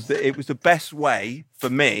 It was the best way for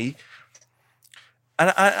me.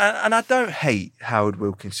 And I don't hate Howard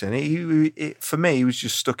Wilkinson. For me, he was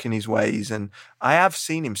just stuck in his ways. And I have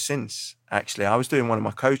seen him since, actually. I was doing one of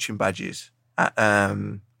my coaching badges at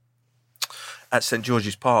St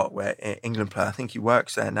George's Park, where England player, I think he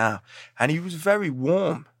works there now. And he was very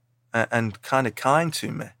warm and kind of kind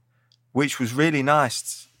to me, which was really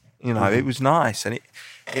nice. It was nice. And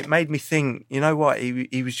it made me think, you know what,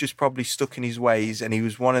 he was just probably stuck in his ways, and he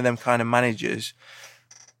was one of them kind of managers.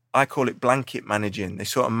 I call it blanket managing. They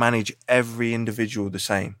sort of manage every individual the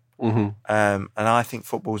same. And I think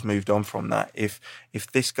football's moved on from that. If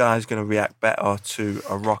this guy's going to react better to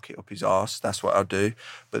a rocket up his arse, that's what I'll do.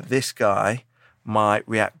 But this guy might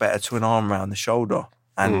react better to an arm around the shoulder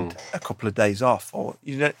and a couple of days off. Or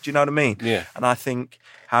do you know what I mean? Yeah. And I think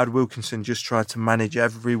Howard Wilkinson just tried to manage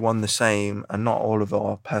everyone the same, and not all of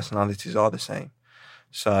our personalities are the same.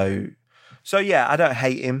 So yeah, I don't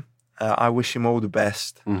hate him. I wish him all the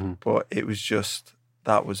best, but it was just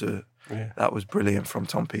that was brilliant from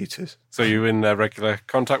Tom Peters. So you in regular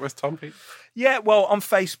contact with Tom Peters? Yeah, well, on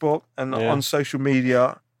Facebook and on social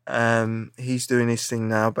media, he's doing his thing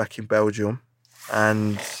now back in Belgium,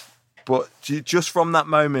 but just from that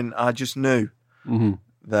moment, I just knew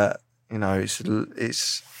that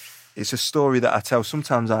it's a story that I tell.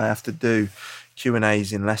 Sometimes I have to do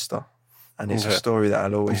Q&As in Leicester. And it's a story that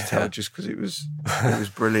I'll always tell, just because it was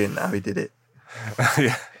brilliant how he did it.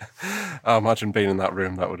 Yeah, I imagine being in that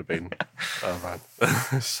room, that would have been, oh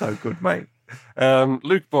man. So good, mate.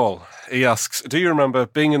 Luke Ball, he asks, do you remember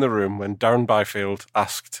being in the room when Darren Byfield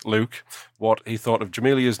asked Luke what he thought of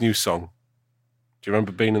Jamelia's new song? Do you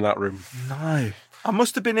remember being in that room? No. I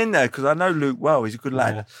must have been in there because I know Luke well. He's a good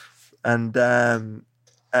lad. Yeah.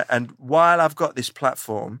 And while I've got this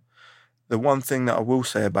platform, the one thing that I will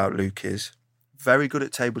say about Luke is very good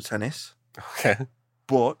at table tennis. Okay.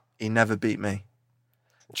 But he never beat me.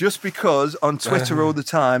 Just because on Twitter all the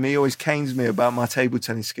time, he always canes me about my table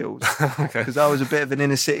tennis skills. Because I was a bit of an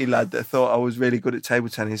inner city lad that thought I was really good at table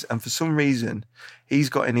tennis. And for some reason, he's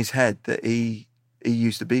got in his head that he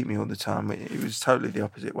used to beat me all the time. It was totally the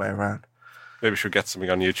opposite way around. Maybe we should get something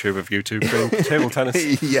on YouTube of you two playing table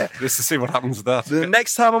tennis. Yeah. Just to see what happens with that. The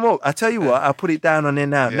next time I'm up, I tell you what, I'll put it down on here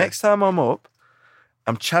now. Yeah. Next time I'm up,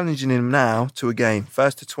 I'm challenging him now to a game.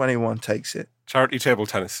 First to 21 takes it. Charity table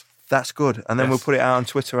tennis. That's good. And then we'll put it out on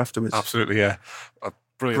Twitter afterwards. Absolutely, yeah.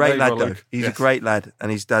 Brilliant. Great lad, well, though. Luke. He's a great lad.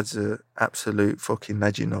 And his dad's an absolute fucking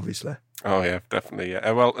legend, obviously. Oh, yeah, definitely.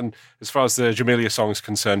 Yeah. Well, and as far as the Jamelia song is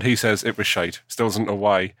concerned, he says it was shite. Still doesn't know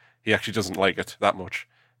why. He actually doesn't like it that much.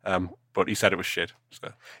 But he said it was shit.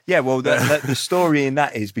 So. Yeah, well, the story in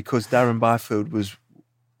that is because Darren Byfield was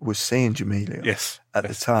seeing Jamelia at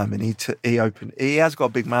the time. And he opened... He has got a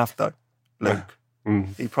big mouth, though, Luke. Yeah.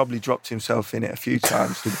 Mm. He probably dropped himself in it a few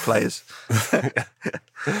times with the players.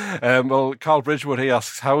 Well, Carl Bridgewood, he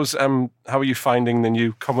asks, how are you finding the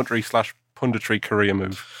new commentary/punditry career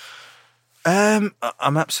move? I'm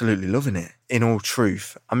absolutely loving it, in all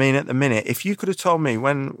truth. I mean, at the minute, if you could have told me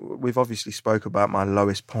when we've obviously spoke about my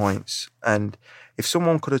lowest points, and if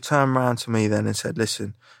someone could have turned around to me then and said,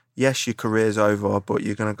 listen, yes, your career's over, but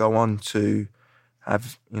you're going to go on to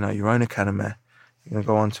have, your own academy. You're going to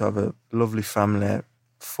go on to have a lovely family,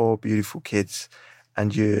 4 beautiful kids,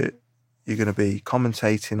 and you're going to be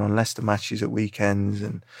commentating on Leicester matches at weekends,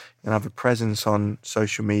 and you're going to have a presence on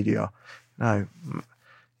social media. No, you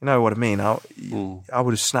know what I mean? I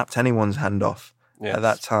would have snapped anyone's hand off at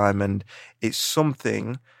that time, and it's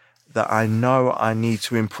something that I know I need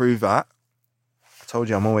to improve at. I told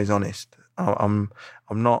you I'm always honest. I'm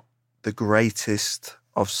not the greatest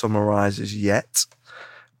of summarisers yet,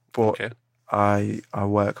 but... Okay. I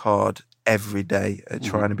work hard every day at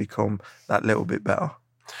trying to become that little bit better.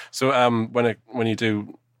 So when you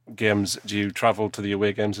do games, do you travel to the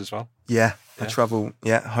away games as well? Yeah. I travel,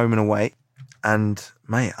 home and away. And,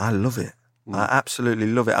 mate, I love it. I absolutely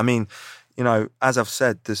love it. I mean, as I've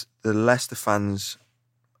said, the Leicester fans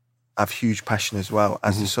have huge passion as well,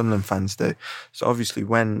 as the Sunderland fans do. So obviously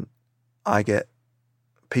when I get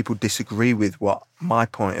people disagree with what my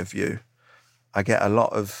point of view, I get a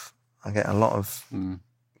lot of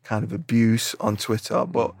kind of abuse on Twitter,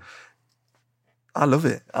 but I love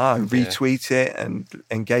it. I retweet it and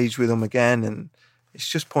engage with them again, and it's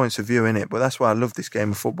just points of view, innit? But that's why I love this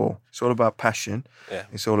game of football. It's all about passion. Yeah.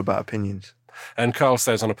 It's all about opinions. And Carl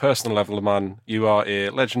says, on a personal level, man, you are a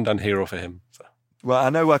legend and hero for him. So. Well, I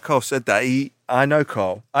know why Carl said that. I know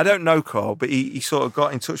Carl. I don't know Carl, but he sort of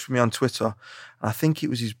got in touch with me on Twitter. And I think it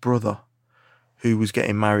was his brother who was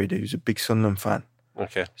getting married, who's a big Sunderland fan.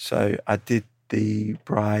 Okay. So I did the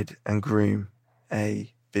bride and groom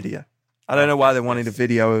a video. I don't know why they wanted a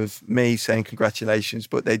video of me saying congratulations,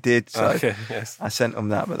 but they did. So I sent them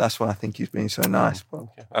that, but that's why I think he's being so nice.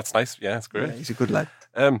 That's nice. Yeah, that's great. Yeah, he's a good lad.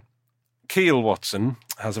 Keel Watson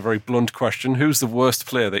has a very blunt question. Who's the worst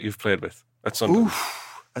player that you've played with at Sunderland?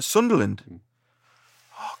 Oof, at Sunderland?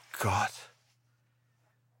 Oh, God.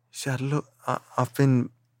 See, I've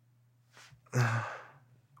been...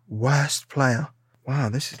 worst player? Wow,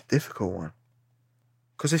 this is a difficult one.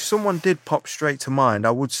 Because if someone did pop straight to mind,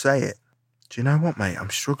 I would say it. Do you know what, mate?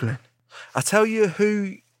 I'm struggling. I'll tell you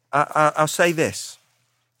who... I'll say this.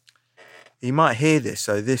 You might hear this,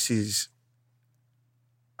 so this is...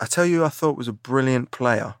 I tell you who I thought was a brilliant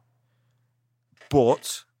player.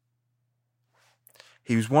 But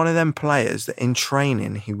he was one of them players that in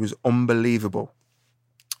training, he was unbelievable.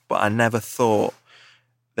 But I never thought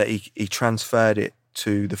that he transferred it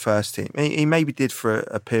to the first team. He maybe did for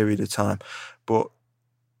a period of time, but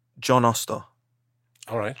John Oster.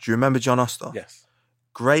 All right. Do you remember John Oster? Yes.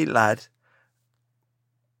 Great lad.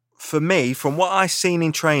 For me, from what I've seen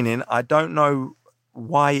in training, I don't know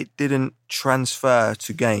why it didn't transfer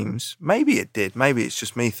to games. Maybe it did. Maybe it's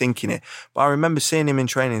just me thinking it. But I remember seeing him in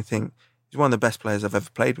training and think, he's one of the best players I've ever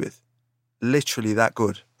played with. Literally that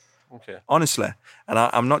good. Okay. Honestly. And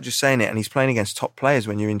I'm not just saying it. And he's playing against top players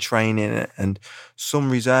when you're in training and some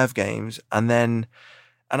reserve games. And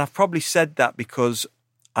I've probably said that because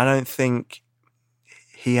I don't think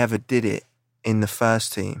he ever did it in the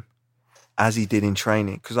first team as he did in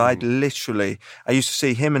training. Because I used to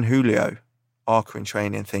see him and Julio Arca in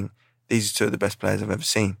training and think, these are two of the best players I've ever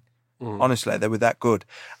seen. Honestly, they were that good.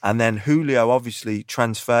 And then Julio obviously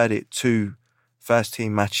transferred it to first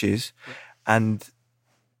team matches. And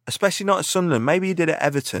especially not at Sunderland. Maybe he did at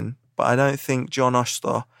Everton, but I don't think John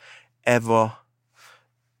Oster ever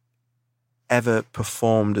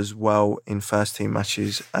performed as well in first team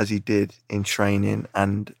matches as he did in training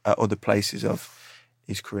and at other places of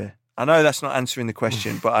his career. I know that's not answering the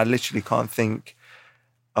question, but I literally can't think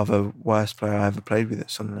of a worst player I ever played with at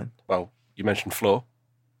Sunderland. Well, you mentioned Flo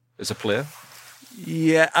as a player.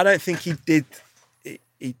 Yeah, I don't think he did.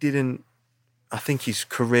 He didn't. I think his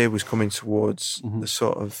career was coming towards the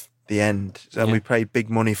sort of the end, and we paid big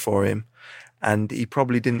money for him, and he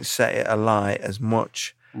probably didn't set it alight as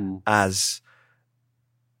much as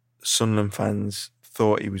Sunderland fans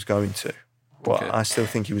thought he was going to. But I still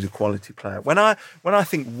think he was a quality player. When I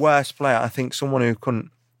think worst player, I think someone who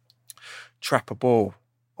couldn't trap a ball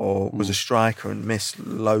or was a striker and missed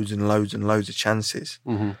loads and loads and loads of chances.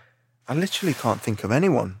 I literally can't think of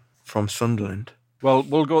anyone from Sunderland. Well,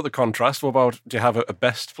 we'll go with the contrast. What about, do you have a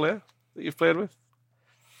best player that you've played with?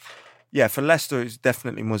 Yeah, for Leicester, it's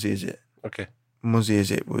definitely Muzzy Izzet. Okay. Muzzy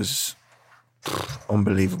Izzet was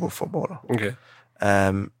unbelievable footballer. Okay.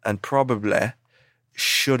 And probably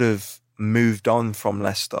should have moved on from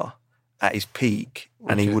Leicester at his peak,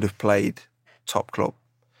 and he would have played top club.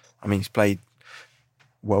 I mean, he's played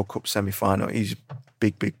World Cup semi-final. He's a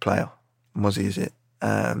big player. Muzzy Izzet.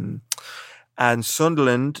 And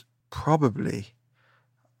Sunderland, probably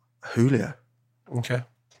Julio. Okay.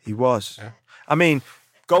 He was. Yeah. I mean,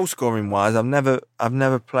 goal scoring wise, I've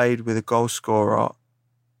never played with a goal scorer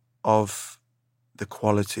of the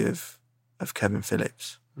quality of Kevin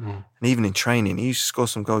Phillips. And even in training, he used to score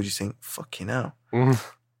some goals. You think, fucking hell.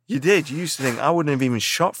 You did. You used to think, I wouldn't have even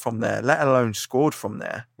shot from there, let alone scored from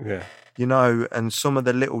there. Yeah. You know, and some of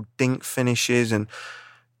the little dink finishes and,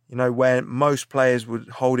 you know, where most players would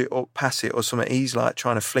hold it up, pass it or something, he's like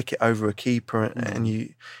trying to flick it over a keeper and you're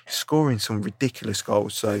scoring some ridiculous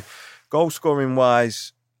goals. So goal scoring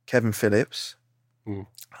wise, Kevin Phillips,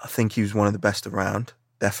 I think he was one of the best around,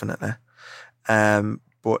 definitely.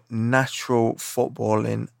 But natural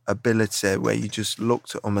footballing ability where you just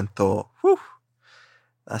looked at him and thought, whew,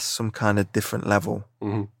 that's some kind of different level.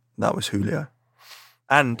 That was Julio.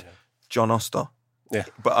 And John Oster. Yeah.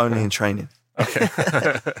 But only in training. Okay.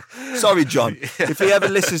 Sorry, John. If he ever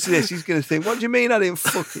listens to this, he's going to think, what do you mean I didn't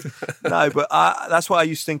fucking... No, but that's what I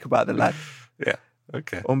used to think about the lad. Yeah.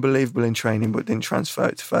 Okay. Unbelievable in training, but didn't transfer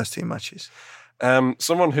it to first team matches.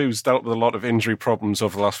 Someone who's dealt with a lot of injury problems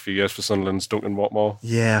over the last few years for Sunderland's Duncan Watmore.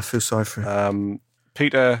 Yeah, I feel sorry for him.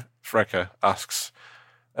 Peter Frecker asks,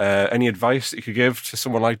 any advice that you could give to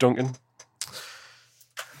someone like Duncan?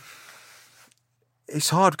 It's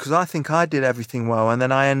hard because I think I did everything well and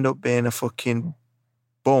then I end up being a fucking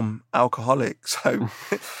bum alcoholic. So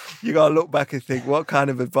you got to look back and think, what kind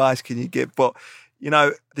of advice can you give? But, you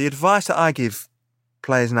know, the advice that I give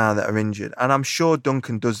players now that are injured, and I'm sure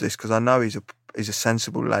Duncan does this because I know he's a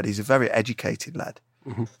sensible lad. He's a very educated lad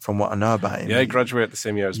from what I know about him. Yeah, he graduated the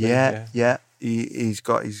same year as me. Yeah. He's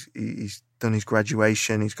done his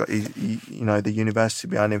graduation. He's got the university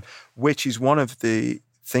behind him, which is one of the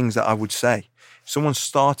things that I would say. If someone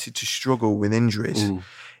started to struggle with injuries,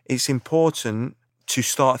 it's important to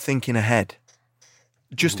start thinking ahead,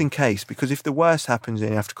 just in case, because if the worst happens and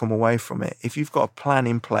you have to come away from it, if you've got a plan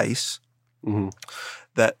in place,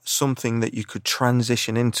 that something that you could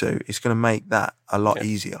transition into is going to make that a lot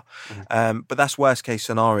easier. But that's worst case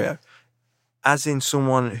scenario. As in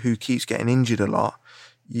someone who keeps getting injured a lot,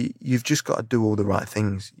 you've just got to do all the right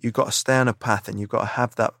things. You've got to stay on a path and you've got to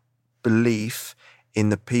have that belief in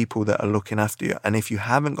the people that are looking after you. And if you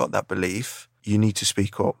haven't got that belief, you need to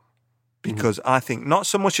speak up. Because I think not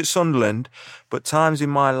so much at Sunderland, but times in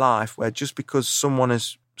my life where just because someone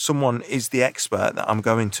is the expert that I'm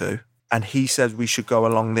going to, and he says we should go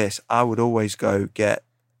along this, I would always go get,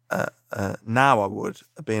 now I would,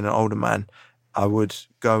 being an older man, I would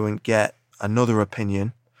go and get another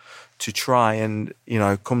opinion to try and, you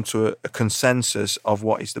know, come to a consensus of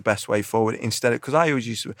what is the best way forward instead of, because I always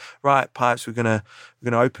used to, right, Pipes, we're going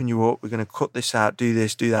to open you up, we're going to cut this out, do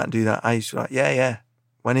this, do that and do that. I used to be like, yeah,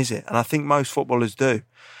 when is it? And I think most footballers do.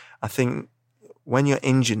 I think when you're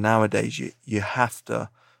injured nowadays, you have to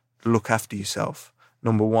look after yourself.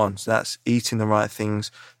 Number one, so that's eating the right things,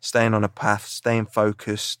 staying on a path, staying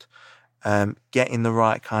focused, getting the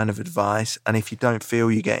right kind of advice. And if you don't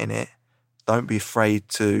feel you're getting it, don't be afraid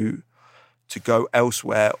to go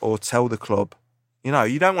elsewhere or tell the club. You know,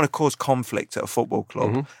 you don't want to cause conflict at a football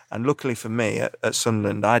club. And luckily for me at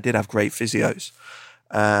Sunderland, I did have great physios.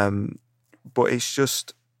 But it's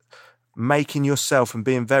just making yourself and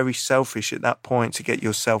being very selfish at that point to get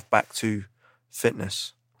yourself back to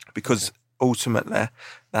fitness. Because ultimately,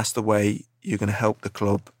 that's the way you're going to help the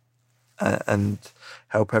club and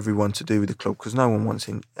help everyone to do with the club. Because no one wants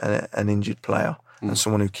an injured player and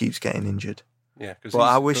someone who keeps getting injured. Yeah, but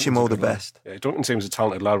I wish him all the best. Yeah, Duncan seems a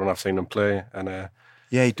talented lad when I've seen him play. And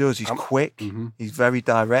yeah, he does. He's quick. He's very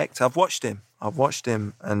direct. I've watched him. I've watched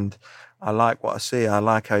him and I like what I see. I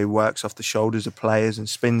like how he works off the shoulders of players and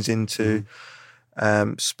spins into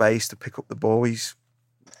space to pick up the ball.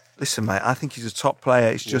 Listen, mate, I think he's a top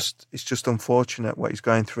player. It's just unfortunate what he's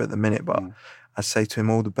going through at the minute, but I say to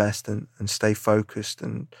him all the best and stay focused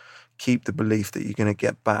and keep the belief that you're going to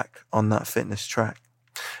get back on that fitness track.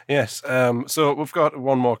 Yes. So we've got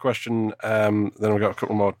one more question. Then we've got a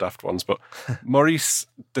couple more daft ones. But Maurice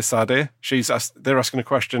Desade, they're asking a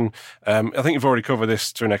question. I think you've already covered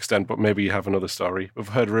this to an extent, but maybe you have another story. We've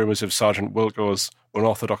heard rumours of Sergeant Wilco's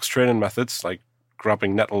unorthodox training methods, like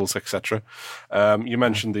grabbing nettles, etc. You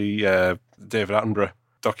mentioned the David Attenborough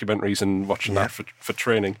documentaries and watching that for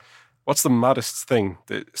training. What's the maddest thing,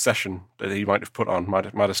 the session that he might have put on,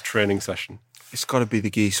 maddest training session? It's got to be the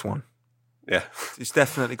geese one. Yeah. It's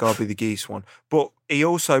definitely got to be the geese one. But he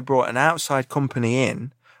also brought an outside company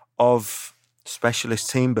in of specialist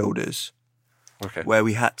team builders where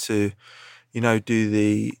we had to,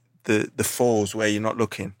 do the falls where you're not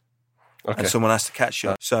looking and someone has to catch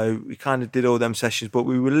you. So we kind of did all them sessions, but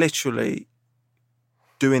we were literally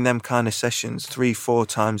doing them kind of sessions 3-4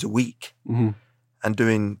 times a week and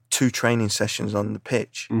doing 2 training sessions on the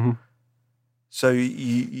pitch. So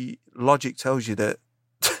logic tells you that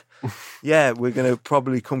yeah, we're going to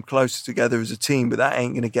probably come closer together as a team, but that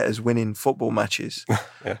ain't going to get us winning football matches.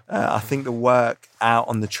 I think the work out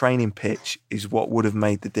on the training pitch is what would have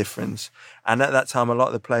made the difference. And at that time, a lot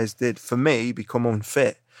of the players did, for me, become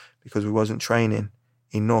unfit because we wasn't training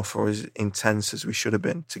enough or as intense as we should have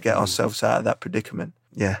been to get ourselves out of that predicament.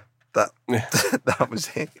 That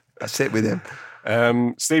was it. That's it with him.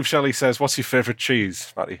 Steve Shelley says, what's your favourite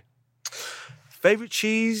cheese, Matty? Favourite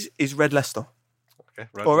cheese is Red Leicester.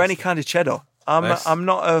 Or Leicester. Any kind of cheddar. I'm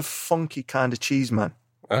not a funky kind of cheese man.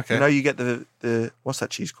 Okay. You get the what's that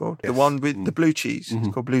cheese called? Yes. The one with the blue cheese. It's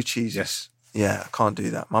called blue cheese. Yes. Yeah, I can't do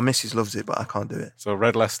that. My missus loves it, but I can't do it. So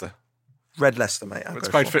Red Leicester. Red Leicester, mate. It's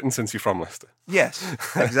quite fitting since you're from Leicester. Yes,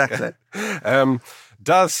 exactly.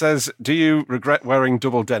 Daz says, do you regret wearing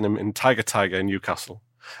double denim in Tiger in Newcastle?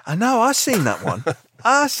 I know, I've seen that one.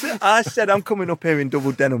 I said I'm coming up here in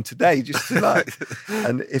double denim today just to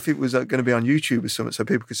and if it was going to be on YouTube or something so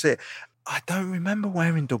people could see it. I don't remember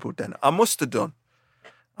wearing double denim. I must have done,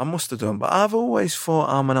 but I've always thought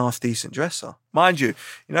I'm an half decent dresser. Mind you,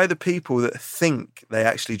 the people that think they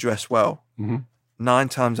actually dress well, 9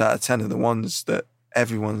 times out of 10 are the ones that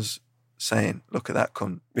everyone's saying, look at that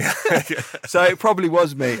cunt. So it probably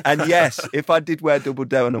was me. And yes, if I did wear double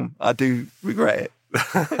denim, I do regret it.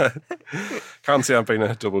 Can't say I've been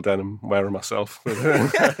a double denim wearer myself.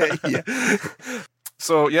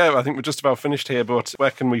 So I think we're just about finished here, but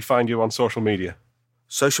where can we find you on social media?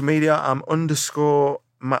 Social media, I'm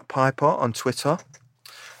 _Matt Piper on Twitter.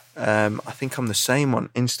 I think I'm the same on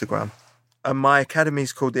Instagram. And my academy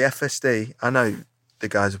is called the FSD. I know the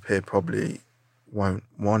guys up here probably won't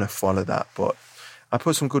want to follow that, but I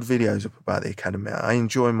put some good videos up about the academy. I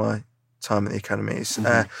enjoy my time at the academy. It's,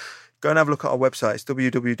 go and have a look at our website. It's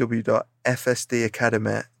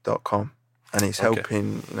www.fsdacademy.com, and it's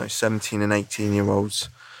helping 17 and 18-year-olds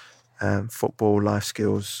football, life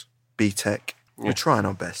skills, BTEC. We're trying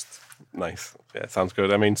our best. Nice. Yeah, sounds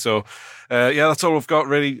good. I mean, so that's all we've got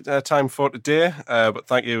really time for today. But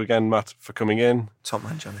thank you again, Matt, for coming in. Top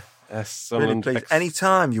man, Johnny. Yes, really pleased.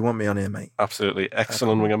 Anytime you want me on here, mate. Absolutely.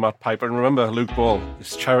 Excellent winger, Matt Piper. And remember, Luke Ball,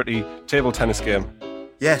 this charity table tennis game.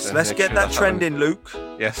 Yes, let's get that trending, Luke.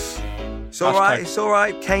 Yes. It's all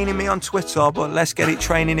right caning me on Twitter, but let's get it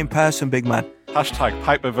training in person, big man. Hashtag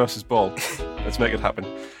Piper versus Ball. Let's make it happen.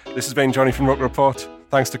 This has been Johnny from Ruck Report.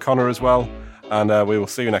 Thanks to Connor as well. And we will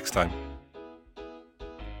see you next time.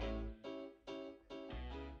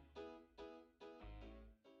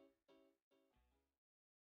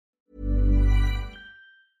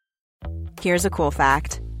 Here's a cool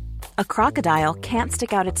fact. A crocodile can't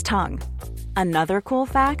stick out its tongue. Another cool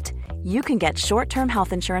fact, you can get short-term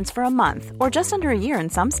health insurance for a month or just under a year in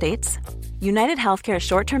some states. United Healthcare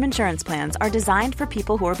short-term insurance plans are designed for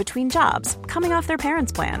people who are between jobs, coming off their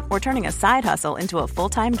parents' plan, or turning a side hustle into a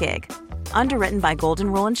full-time gig. Underwritten by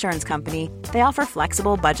Golden Rule Insurance Company, they offer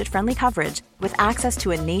flexible, budget-friendly coverage with access to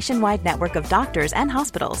a nationwide network of doctors and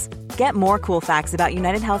hospitals. Get more cool facts about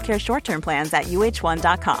United Healthcare short-term plans at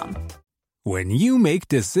uh1.com. When you make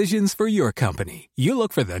decisions for your company, you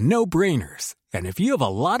look for the no-brainers. And if you have a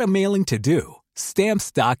lot of mailing to do,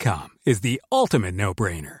 Stamps.com is the ultimate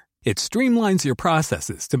no-brainer. It streamlines your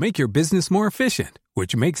processes to make your business more efficient,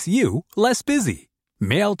 which makes you less busy.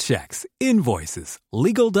 Mail checks, invoices,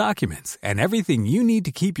 legal documents, and everything you need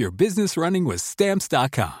to keep your business running with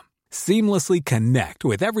Stamps.com. Seamlessly connect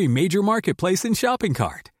with every major marketplace and shopping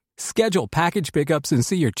cart. Schedule package pickups and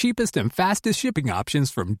see your cheapest and fastest shipping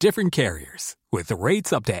options from different carriers, with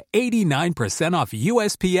rates up to 89% off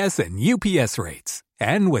USPS and UPS rates.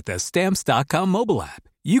 And with the Stamps.com mobile app,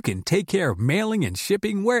 you can take care of mailing and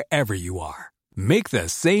shipping wherever you are. Make the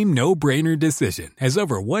same no-brainer decision as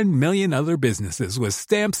over 1 million other businesses with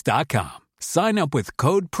Stamps.com. Sign up with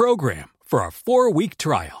code PROGRAM for a 4-week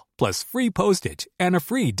trial, plus free postage and a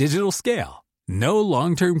free digital scale. No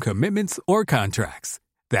long-term commitments or contracts.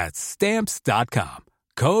 That's Stamps.com.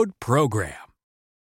 Code PROGRAM.